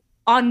band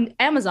on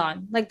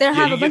Amazon. Like they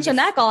have a bunch of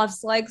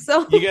knockoffs. Like,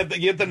 so you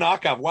get the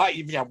knockoff.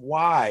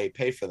 Why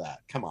pay for that?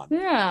 Come on.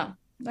 Yeah.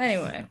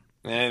 Anyway.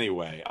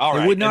 All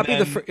right. It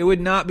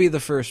would not be the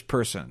first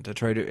person to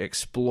try to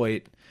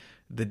exploit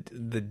the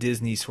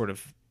Disney sort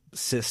of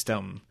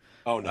system.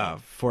 Oh no!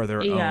 For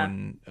their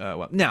own.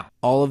 Now,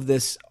 all of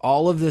this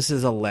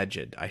is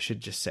alleged. I should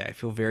just say, I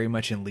feel very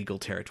much in legal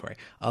territory.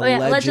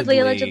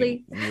 Allegedly,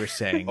 we're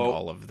saying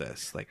all of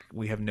this. Like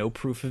we have no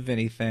proof of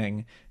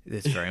anything.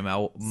 This very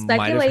well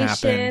might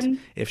have happened.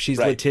 If she's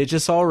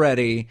litigious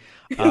already,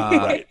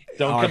 don't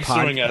come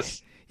suing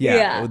us.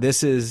 Yeah.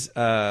 This is.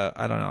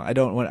 I don't know.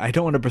 I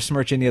don't want to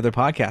besmirch any other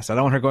podcast. I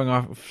don't want her going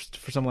off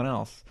for someone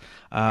else.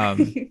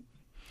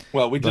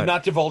 Well, we did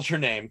not divulge her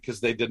name because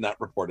they did not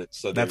report it.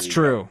 So that's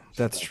true.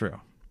 That's true.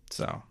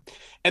 So,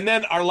 and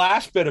then our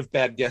last bit of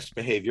bad guest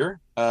behavior: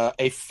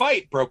 a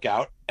fight broke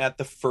out at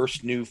the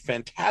first new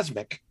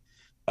Fantasmic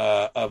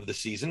of the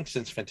season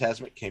since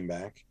Fantasmic came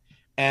back,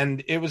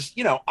 and it was,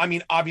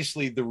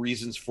 obviously the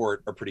reasons for it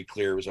are pretty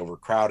clear. It was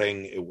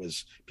overcrowding. It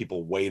was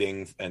people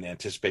waiting and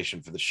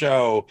anticipation for the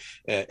show.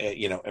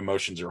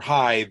 Emotions are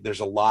high.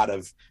 There's a lot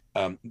of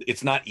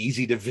it's not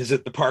easy to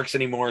visit the parks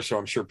anymore, so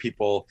I'm sure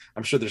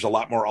there's a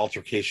lot more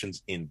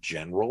altercations in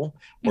general,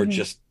 or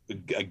just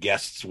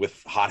guests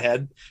with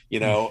hothead,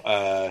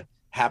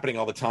 happening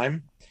all the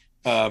time.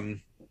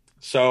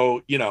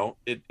 So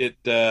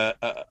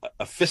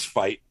a fist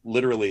fight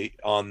literally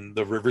on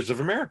the rivers of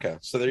America.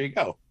 So there you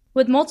go.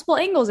 With multiple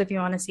angles, if you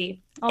want to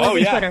see.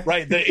 Twitter.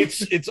 Right.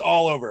 It's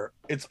all over.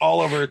 It's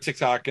all over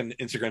TikTok and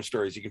Instagram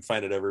stories. You can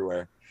find it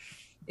everywhere.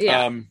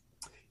 Yeah.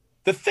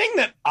 The thing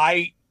that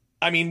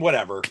I mean,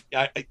 whatever.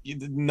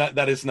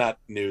 That is not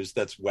news.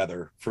 That's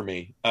weather for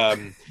me.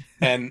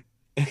 And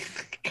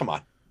come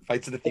on,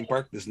 fights at a theme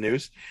park is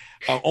news.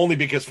 Only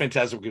because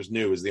Fantasmic was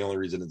new is the only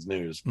reason it's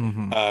news.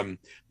 Mm-hmm.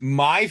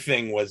 My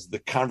thing was the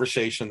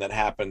conversation that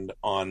happened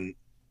on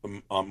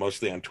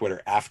mostly on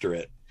Twitter after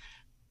it,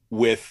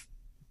 with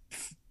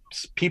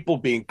people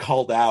being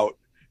called out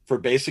for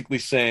basically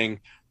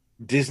saying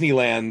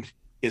Disneyland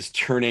is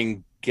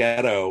turning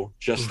ghetto,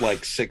 just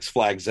like Six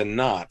Flags and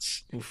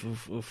Knott's.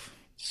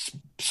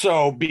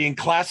 So being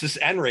classist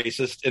and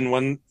racist in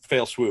one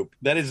fell swoop,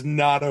 that is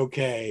not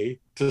okay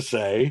to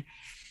say.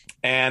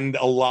 And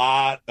a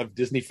lot of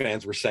Disney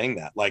fans were saying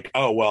that, like,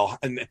 oh, well,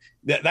 and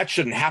that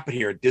shouldn't happen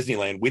here at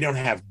Disneyland. We don't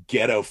have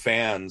ghetto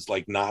fans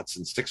like Knott's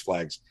and Six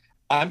Flags.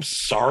 I'm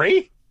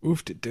sorry?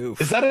 Oof to doof.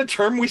 Is that a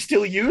term we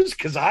still use?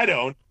 Because I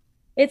don't.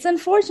 It's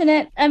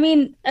unfortunate. I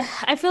mean,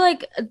 I feel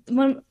like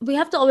when we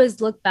have to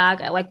always look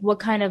back at like what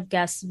kind of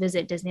guests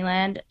visit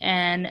Disneyland,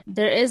 and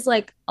there is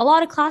like a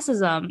lot of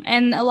classism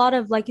and a lot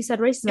of, like you said,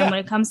 racism when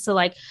it comes to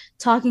like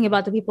talking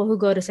about the people who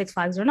go to Six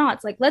Flags or not.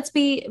 It's like, let's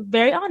be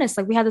very honest.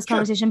 Like we had this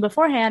conversation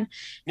beforehand,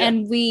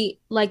 and we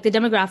like the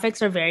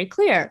demographics are very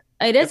clear.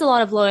 It is a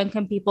lot of low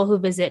income people who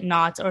visit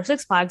Knott's or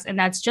Six Flags, and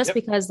that's just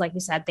because, like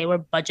you said, they were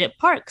budget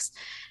parks.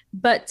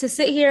 But to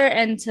sit here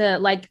and to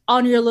like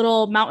on your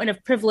little mountain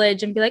of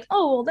privilege and be like,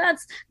 oh, well,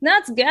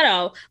 that's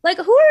ghetto. Like,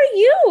 who are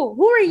you?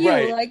 Who are you?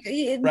 Right. Like,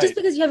 just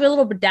because you have your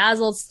little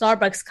bedazzled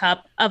Starbucks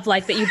cup of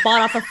like that you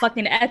bought off of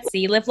fucking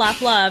Etsy, Live,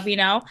 Laugh, Love,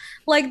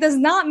 like does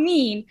not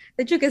mean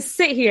that you can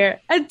sit here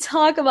and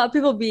talk about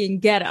people being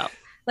ghetto.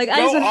 Like,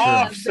 go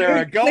off,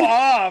 Sarah. Go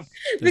off.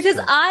 Because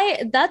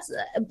that's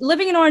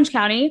living in Orange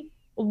County.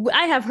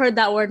 I have heard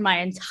that word my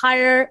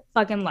entire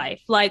fucking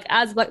life. Like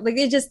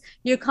it just,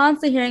 you're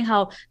constantly hearing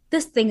how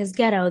this thing is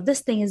ghetto. This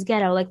thing is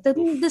ghetto. Like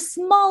the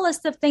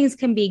smallest of things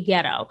can be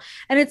ghetto.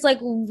 And it's like,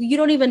 you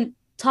don't even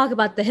talk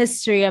about the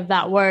history of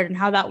that word and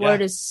how that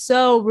word is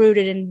so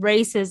rooted in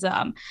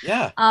racism.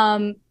 Yeah.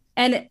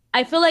 And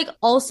I feel like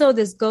also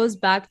this goes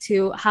back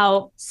to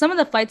how some of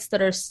the fights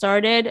that are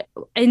started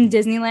in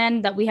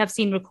Disneyland that we have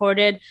seen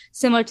recorded,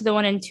 similar to the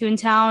one in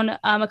Toontown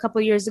a couple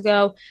of years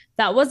ago,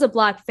 that was a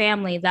Black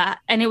family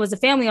and it was a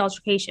family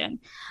altercation.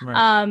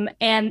 Right.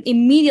 And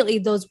immediately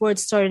those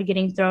words started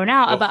getting thrown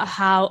out about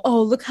how,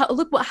 look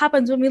what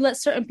happens when we let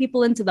certain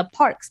people into the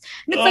parks.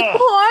 And it's like,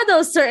 who are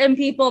those certain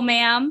people,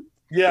 ma'am?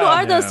 Yeah, who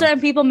are those certain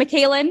people,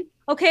 McKaylin?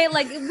 Okay,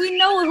 like we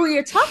know who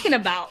you're talking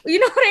about. You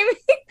know what I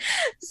mean?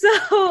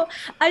 So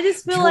I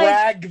just feel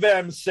drag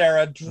them,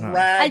 Sarah.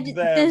 Drag them.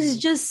 There's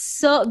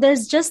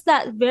just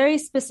that very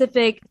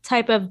specific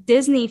type of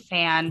Disney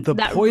fan The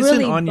that poison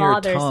really on your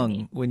bothers tongue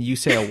me. when you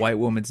say a white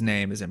woman's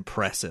name is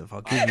impressive.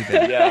 I'll give you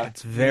that. Yeah.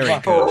 It's very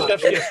Oh,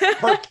 good. Chef's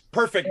kiss.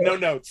 Perfect. No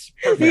notes.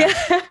 Perfect.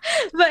 Yeah,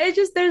 but it's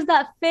just there's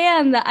that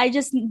fan that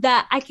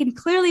I can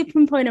clearly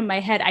pinpoint in my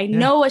head. I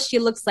know what she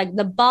looks like.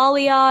 The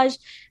balayage,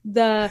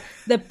 the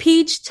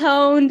peach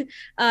toned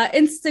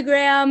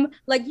Instagram,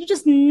 like you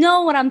just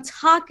know what I'm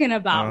talking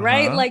about,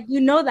 right? Like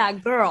you know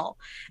that girl.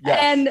 Yes.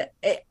 And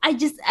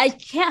I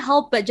can't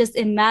help but just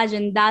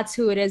imagine that's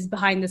who it is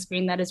behind the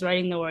screen that is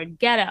writing the word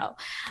ghetto.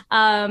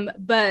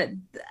 But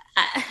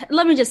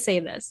let me just say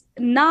this: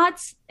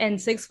 Knott's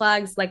and Six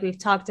Flags, like we've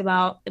talked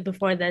about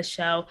before this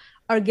show,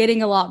 are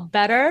getting a lot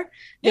better.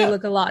 They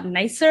look a lot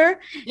nicer.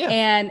 Yeah.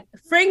 And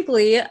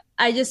frankly,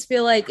 I just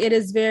feel like it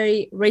is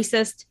very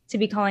racist to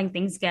be calling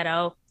things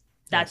ghetto.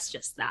 That's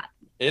just that.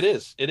 It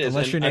is. Unless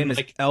And your name I'm is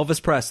like-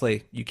 Elvis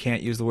Presley, you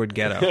can't use the word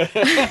ghetto. In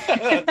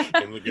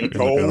the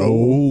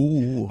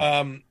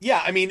ghetto.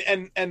 Yeah, I mean,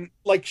 and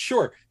like,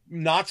 sure,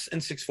 Knott's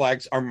and Six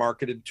Flags are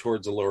marketed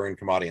towards a lower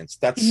income audience.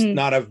 That's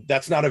not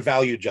a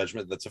value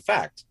judgment. That's a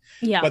fact.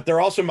 Yeah. But they're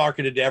also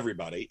marketed to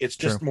everybody. It's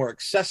just True. more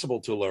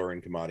accessible to a lower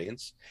income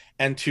audience,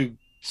 and to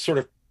sort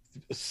of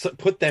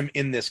put them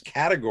in this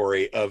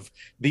category of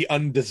the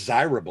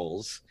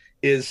undesirables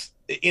is,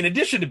 in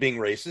addition to being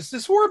racist,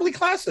 is horribly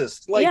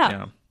classist. Like,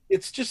 Yeah.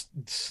 it's just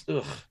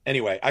ugh.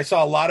 Anyway, I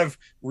saw a lot of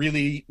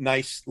really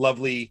nice,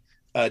 lovely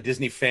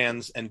Disney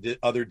fans and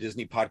other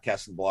Disney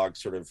podcasts and blogs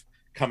sort of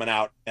coming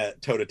out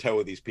toe to toe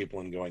with these people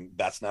and going,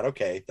 that's not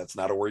okay. That's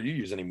not a word you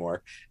use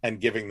anymore. And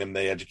giving them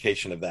the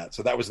education of that.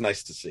 So that was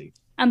nice to see.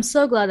 I'm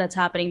so glad that's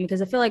happening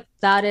because I feel like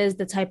that is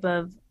the type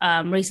of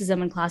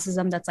racism and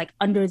classism that's like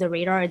under the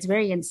radar. It's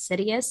very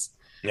insidious.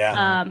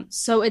 Yeah.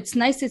 So it's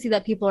nice to see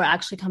that people are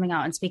actually coming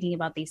out and speaking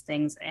about these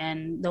things,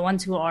 and the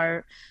ones who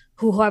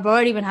have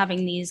already been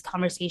having these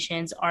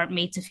conversations aren't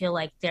made to feel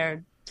like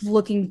they're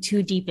looking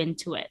too deep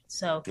into it.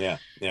 So Yeah.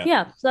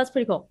 so that's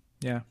pretty cool.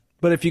 Yeah.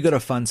 But if you go to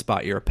Fun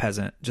Spot, you're a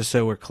peasant, just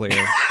so we're clear.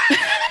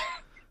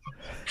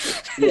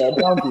 Yeah,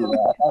 don't do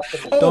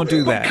that. Don't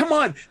do that. Come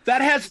on.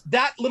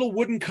 That little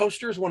wooden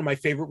coaster is one of my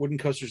favorite wooden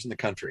coasters in the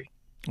country.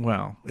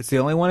 Well, it's the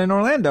only one in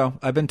Orlando.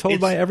 I've been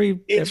told by every...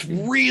 It's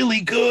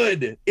really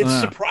good. It's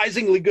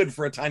surprisingly good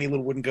for a tiny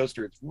little wooden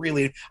coaster. It's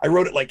really... I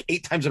rode it like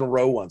 8 times in a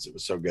row once. It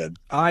was so good.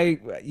 I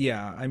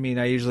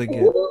usually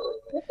get...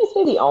 Did you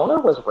say the owner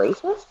was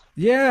racist?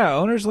 Yeah,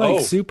 owner's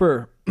like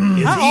super...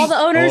 Not all the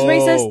owners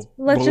racist.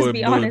 Let's just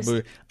be honest.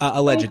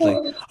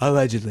 Allegedly.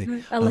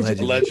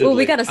 Well,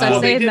 we gotta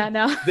start saying that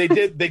now. They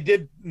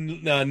did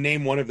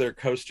name one of their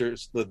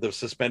coasters, the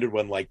suspended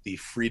one, like the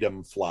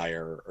Freedom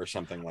Flyer or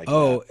something like that.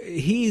 Oh,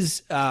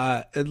 he's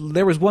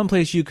there was one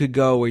place you could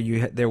go where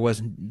there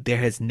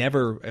has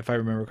never, if I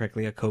remember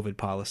correctly, a COVID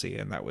policy,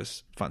 and that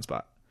was Fun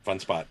Spot. Fun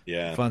Spot,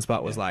 yeah. Fun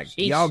Spot was like,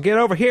 Sheesh. y'all get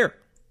over here.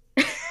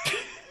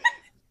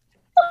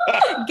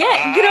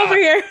 Get over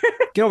here.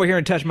 Get over here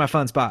and touch my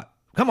Fun Spot.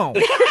 Come on.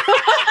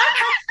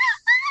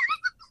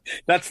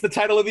 That's the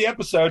title of the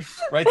episode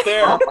right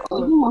there.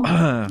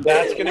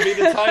 That's going to be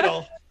the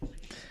title.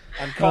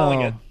 I'm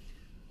calling it.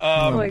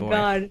 Oh my boy.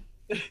 God.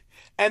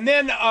 And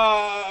then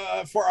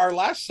for our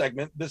last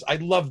segment, I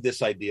love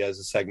this idea as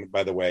a segment,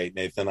 by the way,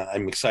 Nathan.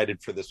 I'm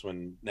excited for this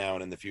one now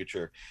and in the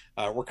future.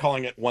 We're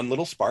calling it One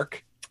Little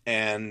Spark.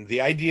 And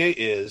the idea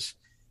is,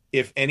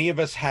 if any of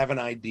us have an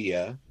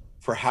idea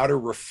for how to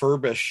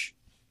refurbish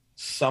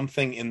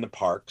something in the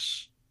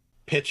parks,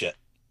 pitch it.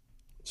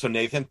 So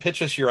Nathan,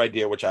 pitch us your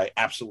idea, which I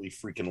absolutely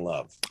freaking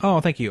love. Oh,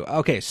 thank you.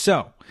 Okay,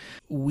 so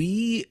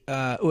we,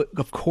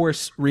 of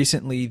course,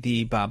 recently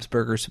the Bob's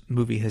Burgers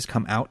movie has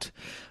come out.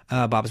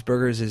 Bob's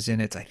Burgers is in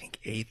its, I think,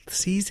 8th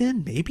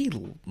season, maybe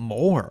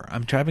more.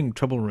 I'm having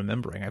trouble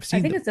remembering. I've seen.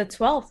 I think it's the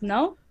 12th.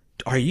 No.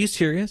 Are you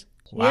serious?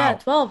 Yeah,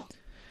 12.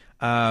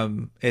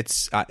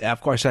 It's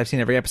of course I've seen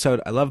every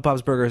episode. I love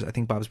Bob's Burgers. I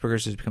think Bob's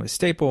Burgers has become a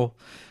staple.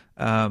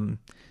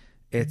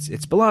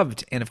 It's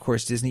beloved, and of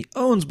course Disney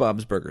owns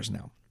Bob's Burgers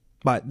now.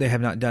 But they have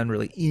not done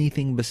really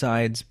anything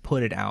besides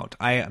put it out.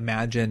 I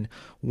imagine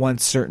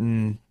once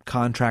certain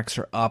contracts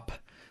are up,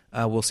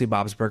 we'll see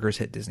Bob's Burgers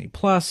hit Disney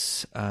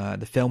Plus.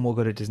 The film will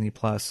go to Disney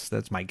Plus.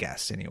 That's my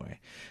guess, anyway.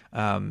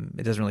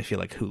 It doesn't really feel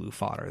like Hulu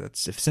fodder.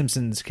 That's if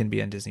Simpsons can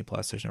be on Disney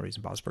Plus, there's no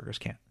reason Bob's Burgers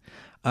can't.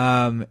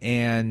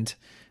 And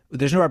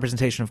there's no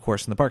representation, of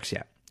course, in the parks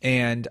yet.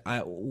 And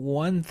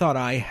one thought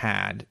I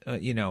had,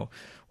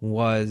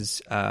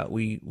 was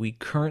we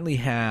currently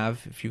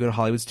have, if you go to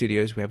Hollywood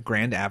Studios, we have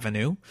Grand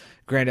Avenue.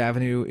 Grand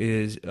Avenue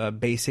is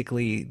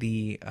basically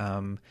the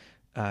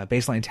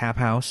Baseline Tap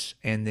House,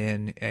 and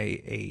then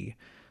a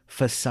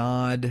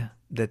facade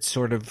that's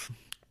sort of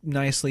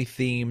nicely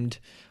themed.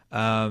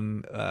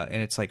 And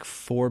it's like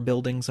 4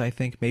 buildings, I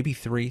think, maybe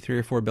 3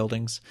 or 4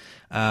 buildings.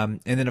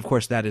 And then, of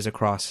course, that is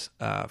across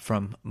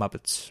from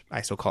Muppets.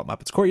 I still call it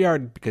Muppets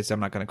Courtyard because I'm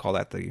not going to call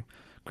that the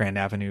Grand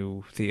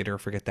Avenue Theater,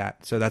 forget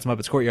that. So that's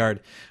Muppets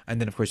Courtyard.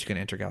 And then, of course, you can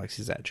enter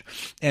Galaxy's Edge.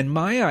 And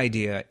my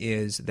idea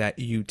is that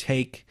you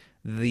take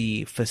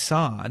the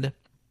facade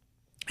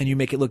and you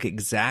make it look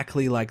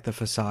exactly like the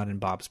facade in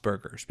Bob's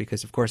Burgers,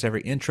 because of course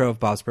every intro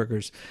of Bob's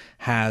Burgers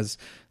has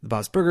the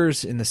Bob's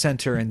Burgers in the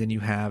center, and then you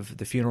have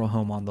the funeral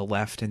home on the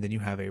left, and then you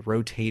have a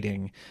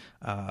rotating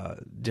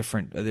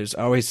there's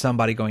always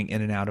somebody going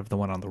in and out of the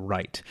one on the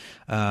right.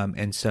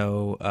 And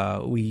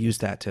so we use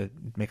that to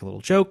make a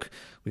little joke.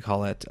 We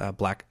call it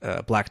Black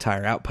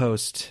Tire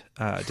Outpost,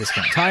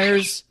 Discount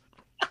Tires.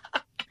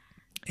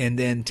 And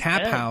then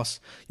Tap House,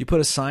 you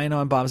put a sign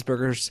on Bob's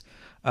Burgers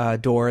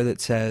door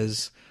that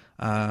says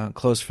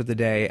closed for the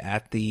day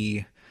at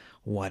the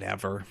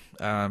whatever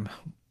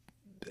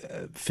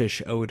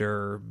fish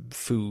odor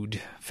food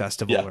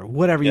festival or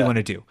whatever you want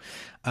to do.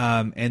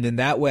 And then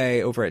that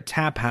way over at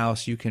Tap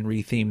House, you can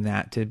retheme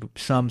that to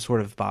some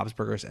sort of Bob's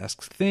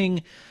Burgers-esque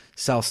thing,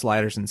 sell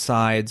sliders and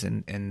sides,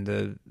 and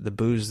the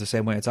booze the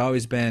same way it's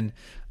always been.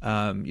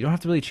 You don't have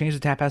to really change the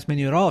Tap House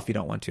menu at all if you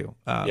don't want to.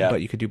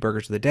 But you could do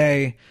burgers of the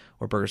day,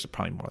 or burgers are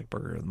probably more like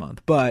burger of the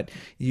month. But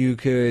you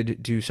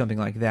could do something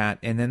like that.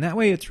 And then that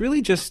way it's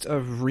really just a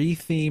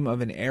retheme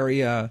of an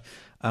area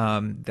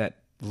that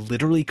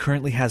literally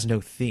currently has no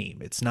theme.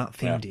 It's not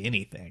themed to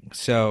anything.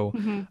 So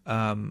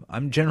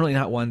I'm generally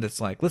not one that's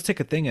like, let's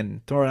take a thing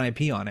and throw an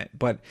IP on it.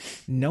 But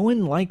no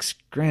one likes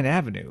Grand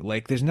Avenue.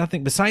 Like, there's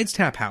nothing besides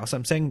Tap House.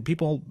 I'm saying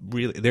people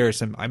really, there are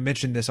some, I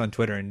mentioned this on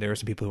Twitter, and there are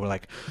some people who were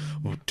like,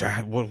 well,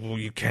 Dad,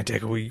 you can't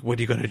take it. What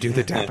are you going to do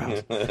to Tap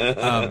House?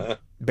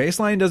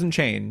 Baseline doesn't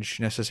change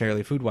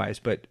necessarily food wise,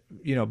 but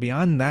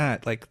beyond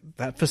that, like,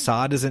 that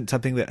facade isn't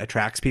something that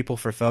attracts people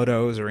for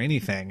photos or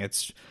anything.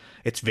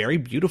 It's very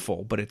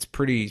beautiful, but it's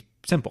pretty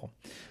simple.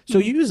 So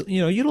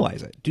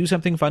utilize it. Do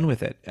something fun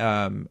with it.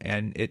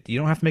 And you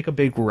don't have to make a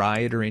big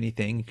ride or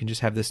anything. You can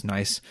just have this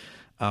nice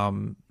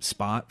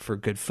spot for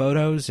good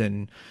photos,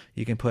 and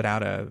you can put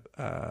out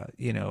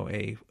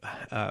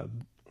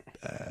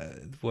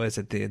what is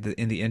it?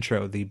 In the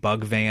intro, the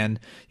bug van.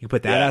 You can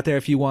put that out there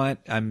if you want.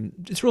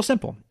 It's real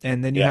simple,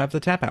 and then you have the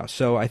Tap House.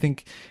 So I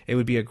think it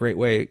would be a great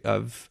way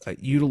of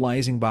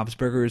utilizing Bob's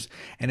Burgers.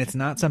 And it's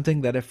not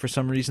something that if for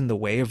some reason the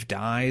wave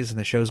dies and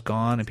the show's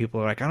gone and people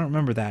are like, I don't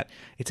remember that.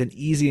 It's an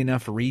easy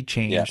enough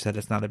rechange that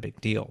it's not a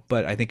big deal.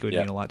 But I think it would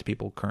mean a lot to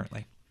people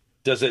currently.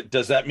 Does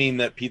that mean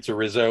that Pizza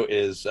Rizzo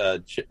is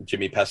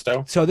Jimmy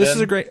Pesto? So this is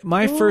a great.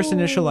 My first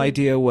initial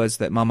idea was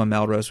that Mama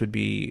Melrose would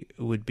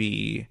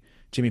be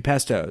Jimmy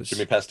Pesto's.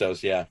 Jimmy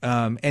Pesto's, yeah.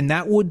 And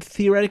that would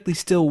theoretically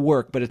still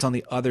work, but it's on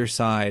the other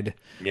side.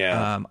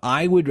 Yeah.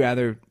 I would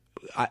rather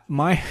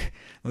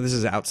this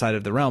is outside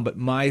of the realm, but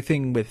my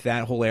thing with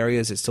that whole area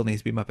is it still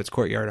needs to be Muppets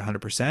Courtyard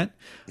 100%.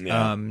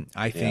 Yeah.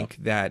 I think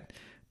that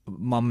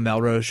Mama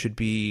Melrose should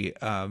be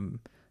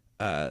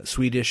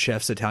Swedish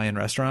Chef's Italian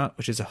Restaurant,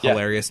 which is a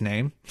hilarious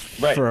name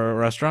for a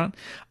restaurant.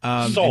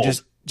 And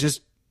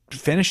just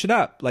finish it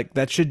up. Like,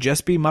 that should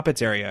just be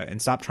Muppets area, and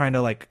stop trying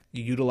to like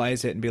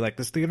utilize it and be like,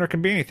 this theater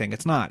can be anything.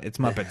 It's not. It's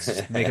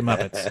Muppets. Make it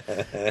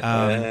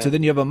Muppets. So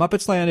then you have a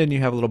Muppets land, and you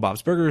have a little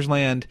Bob's Burgers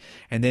land,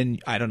 and then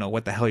I don't know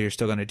what the hell you're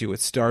still going to do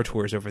with Star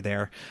Tours over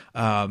there.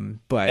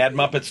 But add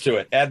Muppets to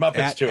it. Add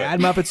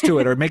Muppets to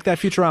it, or make that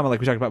Futurama like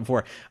we talked about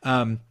before.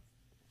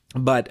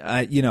 But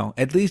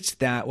at least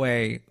that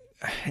way,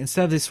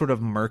 instead of this sort of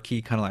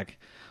murky kind of like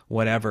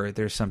whatever,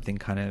 there's something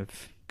kind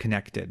of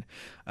connected.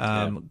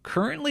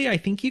 Currently, I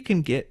think you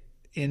can get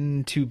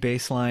into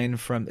Baseline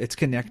from, it's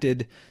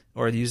connected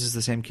or it uses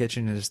the same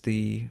kitchen as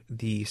the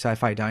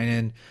Sci-Fi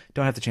Dine-In.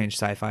 Don't have to change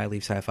Sci-Fi,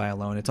 leave Sci-Fi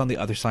alone. It's on the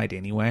other side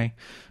anyway.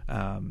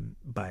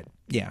 But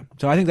yeah,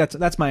 so I think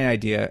that's my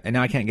idea, and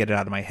now I can't get it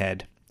out of my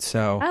head.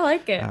 So I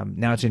like it.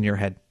 Now it's in your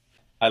head.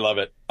 I love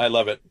it.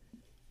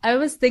 I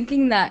was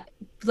thinking that,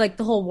 like,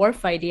 the whole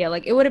wharf idea,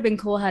 like, it would have been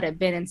cool had it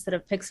been, instead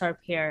of Pixar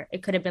Pier,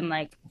 it could have been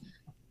like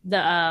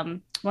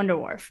the Wonder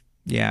Wharf.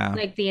 Yeah.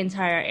 Like the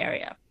entire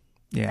area.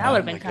 Yeah. That would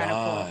have been kind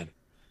of cool.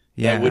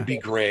 Yeah. That would be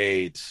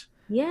great.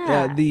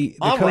 Yeah. The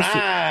all coaster...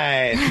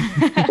 right.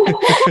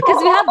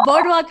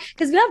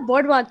 Because we have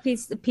Boardwalk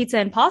pizza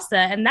and pasta,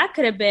 and that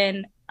could have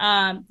been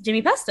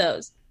Jimmy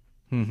Pesto's.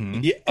 Mm-hmm.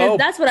 Yeah.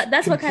 That's what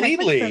kind of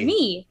clicked for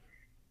me.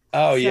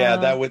 Oh, so, yeah,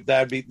 that would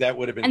have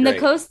been and great. The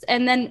coast,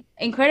 and then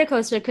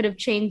Incredicoaster could have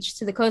changed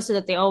to the coaster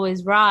that they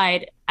always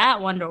ride at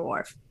Wonder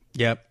Wharf.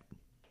 Yep.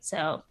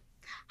 So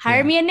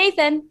hire me and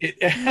Nathan.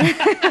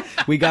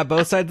 We got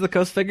both sides of the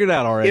coast figured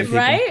out already.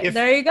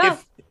 There you go.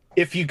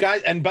 If you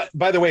guys, and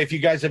by the way, if you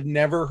guys have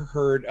never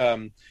heard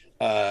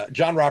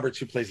John Roberts,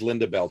 who plays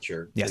Linda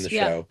Belcher in the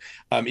show,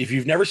 if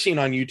you've never seen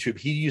on YouTube,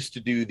 he used to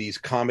do these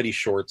comedy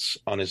shorts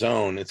on his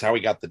own. It's how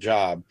he got the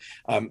job.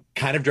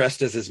 Kind of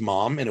dressed as his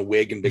mom in a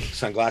wig and big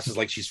sunglasses,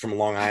 like she's from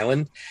Long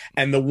Island.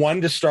 And the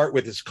one to start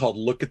with is called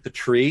 "Look at the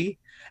Tree,"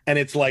 and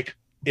it's like,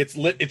 it's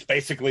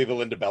basically the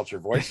Linda Belcher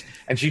voice,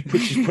 and she's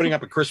putting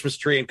up a Christmas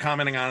tree and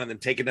commenting on it, and then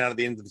taking it down at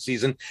the end of the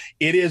season.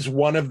 It is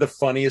one of the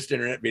funniest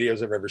internet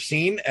videos I've ever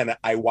seen, and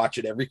I watch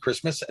it every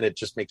Christmas, and it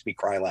just makes me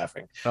cry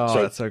laughing. Oh,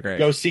 so that's so great!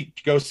 Go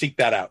seek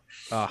that out.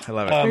 Oh, I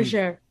love it for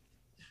sure.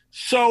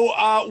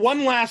 So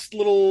one last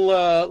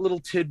little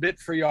tidbit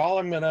for y'all.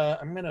 I'm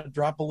gonna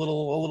drop a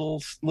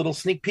little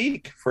sneak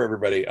peek for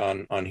everybody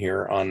on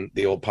here on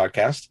the old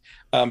podcast.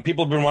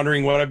 People have been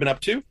wondering what I've been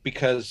up to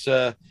because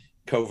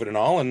COVID and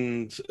all,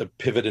 and a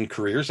pivot in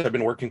careers. I've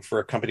been working for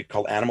a company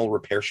called Animal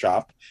Repair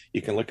Shop.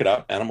 You can look it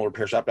up,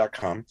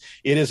 animalrepairshop.com.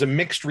 It is a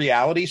mixed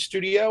reality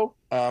studio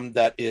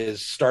that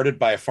is started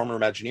by a former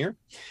Imagineer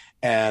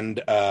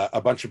and a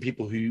bunch of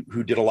people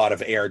who did a lot of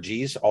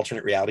ARGs,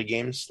 alternate reality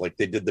games. Like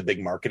they did the big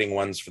marketing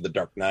ones for the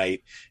Dark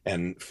Knight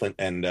and Flint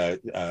and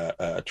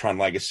Tron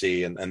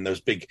Legacy and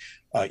those big,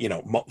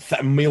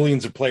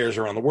 millions of players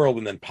around the world,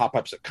 and then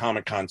pop-ups at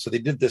Comic-Con. So they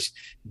did this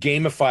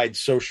gamified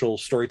social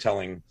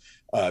storytelling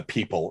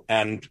people,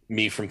 and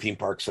me from theme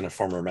parks and a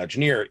former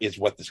Imagineer is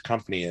what this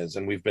company is.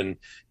 And we've been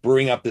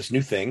brewing up this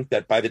new thing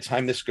that by the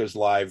time this goes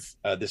live,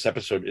 this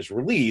episode is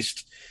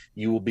released,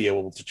 you will be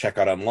able to check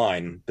out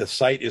online. The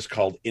site is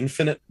called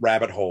Infinite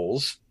Rabbit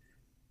Holes,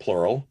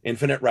 plural,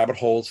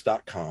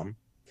 infiniterabbitholes.com.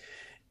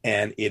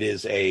 And it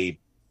is a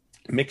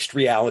mixed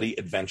reality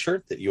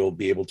adventure that you'll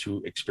be able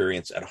to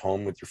experience at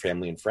home with your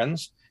family and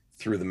friends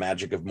through the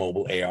magic of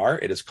mobile AR.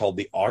 It is called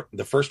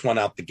the first one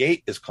out the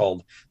gate is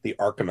called the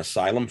Arkham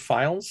Asylum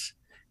Files.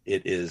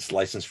 It is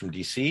licensed from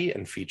DC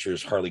and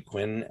features Harley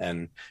Quinn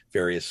and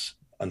various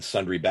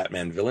sundry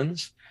Batman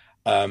villains.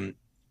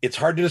 It's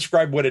hard to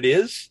describe what it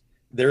is.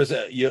 There's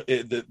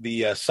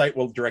the site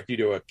will direct you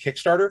to a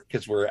Kickstarter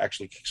because we're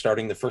actually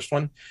kickstarting the first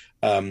one.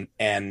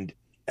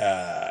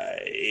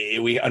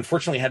 We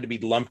unfortunately had to be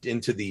lumped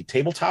into the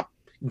tabletop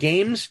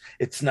games.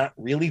 It's not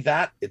really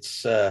that. It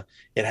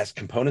has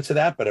components of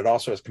that, but it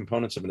also has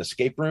components of an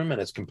escape room, and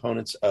it's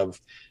components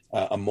of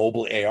a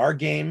mobile AR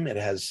game. It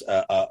has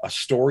a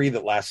story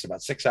that lasts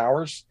about 6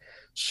 hours.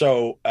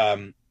 So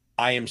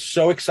I am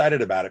so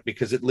excited about it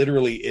because it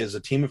literally is a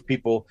team of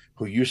people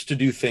who used to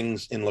do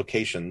things in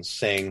locations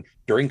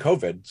during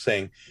COVID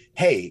saying,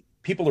 hey,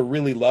 people are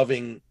really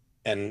loving,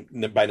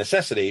 and by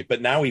necessity,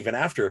 but now even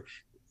after,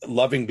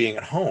 loving being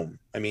at home.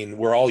 I mean,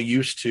 we're all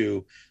used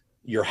to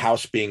your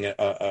house being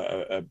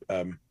not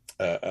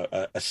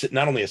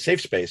only a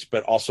safe space,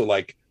 but also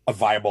like a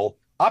viable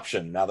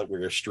option now that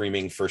we're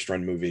streaming first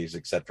run movies,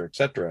 et cetera, et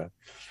cetera.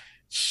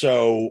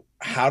 So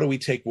how do we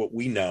take what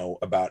we know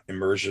about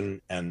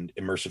immersion and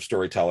immersive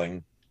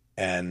storytelling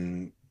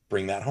and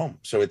bring that home?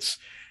 So it's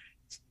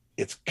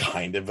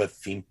kind of a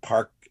theme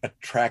park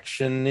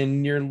attraction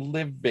in your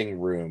living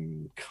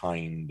room,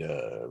 kind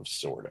of,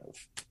 sort of.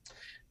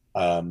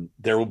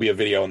 There will be a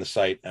video on the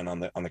site and on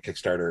the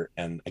Kickstarter.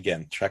 And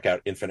again, check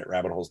out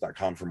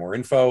infiniterabbitholes.com for more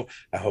info.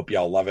 I hope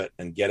y'all love it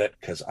and get it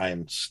because I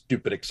am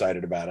stupid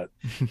excited about it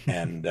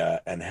and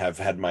have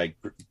had my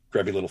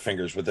grubby little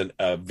fingers with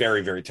a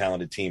very, very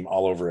talented team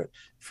all over it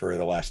for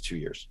the last 2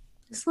 years.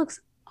 This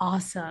looks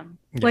awesome.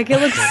 Like it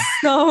looks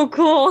so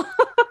cool.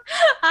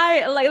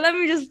 Let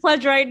me just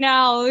pledge right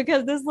now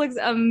because this looks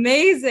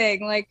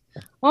amazing. Like,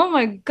 oh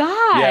my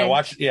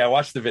God. Yeah,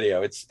 watch the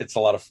video. It's a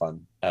lot of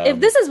fun.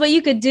 If this is what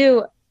you could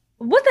do,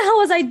 what the hell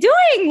was I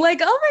doing? Like,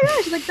 oh my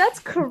gosh, like that's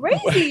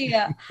crazy.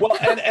 Well,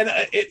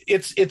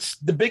 it's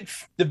the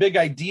big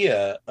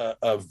idea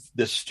of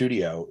this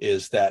studio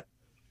is that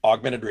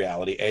augmented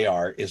reality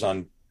AR is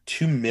on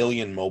 2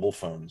 million mobile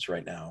phones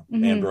right now,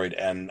 Android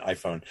and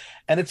iPhone,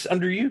 and it's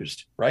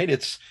underused, right?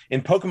 It's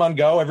in Pokemon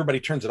Go,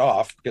 everybody turns it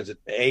off because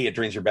it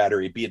drains your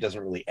battery, B, it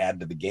doesn't really add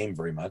to the game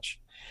very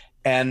much.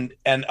 And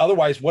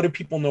otherwise, what do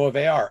people know of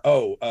AR?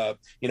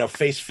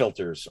 Face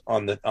filters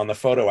on the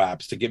photo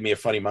apps to give me a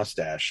funny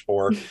mustache,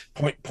 or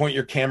point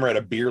your camera at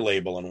a beer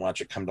label and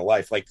watch it come to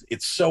life. Like,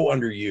 it's so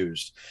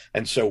underused.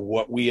 And so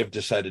what we have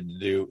decided to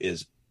do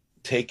is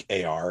take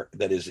AR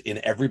that is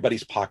in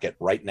everybody's pocket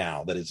right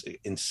now, that is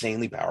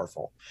insanely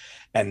powerful,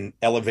 and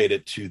elevate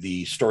it to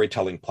the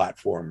storytelling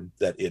platform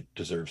that it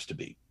deserves to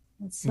be.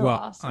 That's so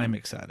awesome. I'm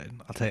excited.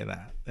 I'll tell you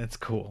that. That's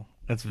cool.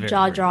 That's very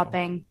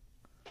jaw-dropping.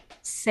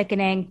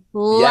 Sickening.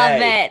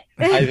 Love it.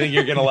 I think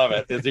you're gonna love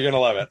it. You're gonna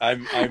love it.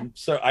 I'm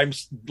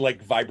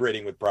like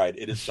vibrating with pride.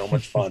 It is so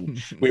much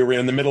fun. We were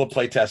in the middle of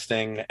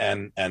playtesting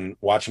and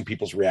watching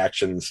people's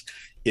reactions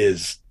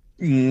it's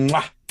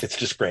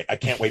just great. I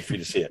can't wait for you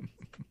to see it.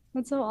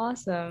 That's so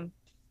awesome.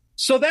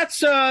 So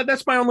that's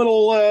my own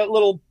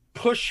little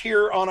push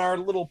here on our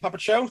little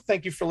puppet show.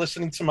 Thank you for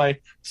listening to my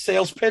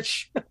sales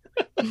pitch.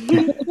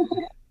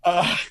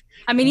 I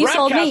mean, you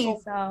sold me,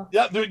 so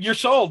yeah, you're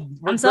sold.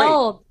 I'm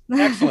sold.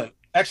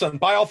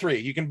 Excellent. Buy all three.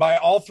 You can buy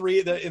all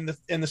three in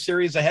the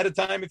series ahead of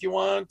time if you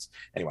want.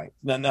 Anyway,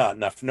 no,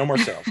 enough. No more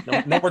sales.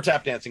 No more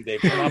tap dancing,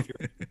 Dave.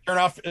 Turn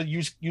off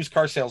used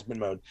car salesman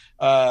mode.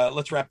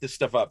 Let's wrap this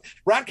stuff up.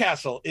 Rat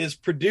Castle is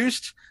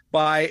produced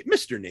by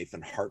Mr.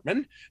 Nathan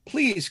Hartman.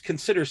 Please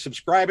consider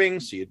subscribing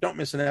so you don't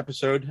miss an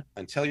episode,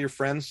 and tell your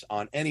friends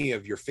on any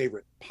of your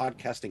favorite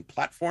podcasting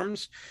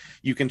platforms.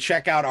 You can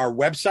check out our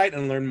website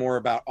and learn more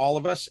about all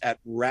of us at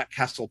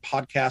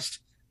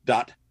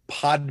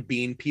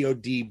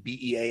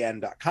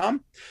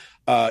ratcastlepodcast.podbean.com.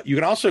 You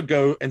can also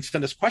go and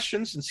send us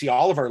questions and see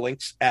all of our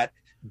links at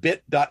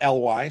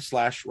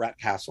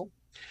bit.ly/ratcastle.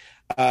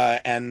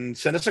 and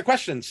send us a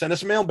question. Send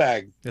us a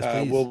mailbag.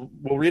 Yes, we'll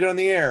read it on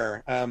the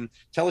air.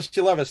 Tell us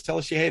you love us. Tell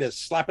us you hate us.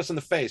 Slap us in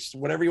the face.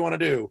 Whatever you want to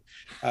do.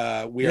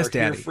 We Yes, are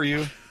Daddy. here for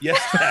you. Yes,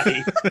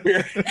 Daddy.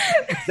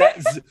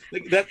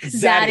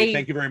 Zaddy.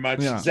 Thank you very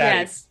much. Yeah. Zaddy,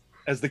 Yes.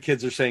 as the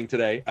kids are saying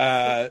today.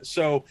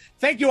 So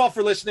thank you all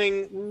for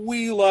listening.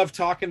 We love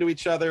talking to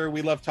each other.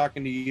 We love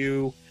talking to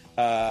you.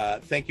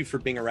 Thank you for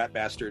being a rat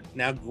bastard.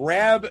 Now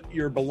grab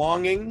your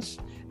belongings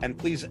and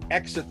please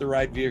exit the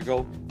ride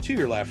vehicle to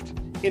your left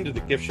into the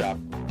gift shop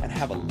and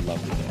have a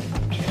lovely day.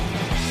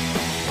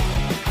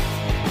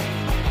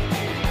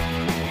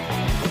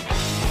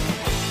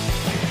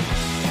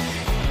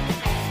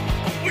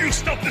 Will you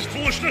stop this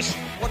foolishness?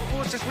 What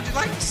foolishness would you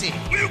like to see?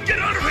 Will you get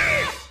out of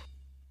here?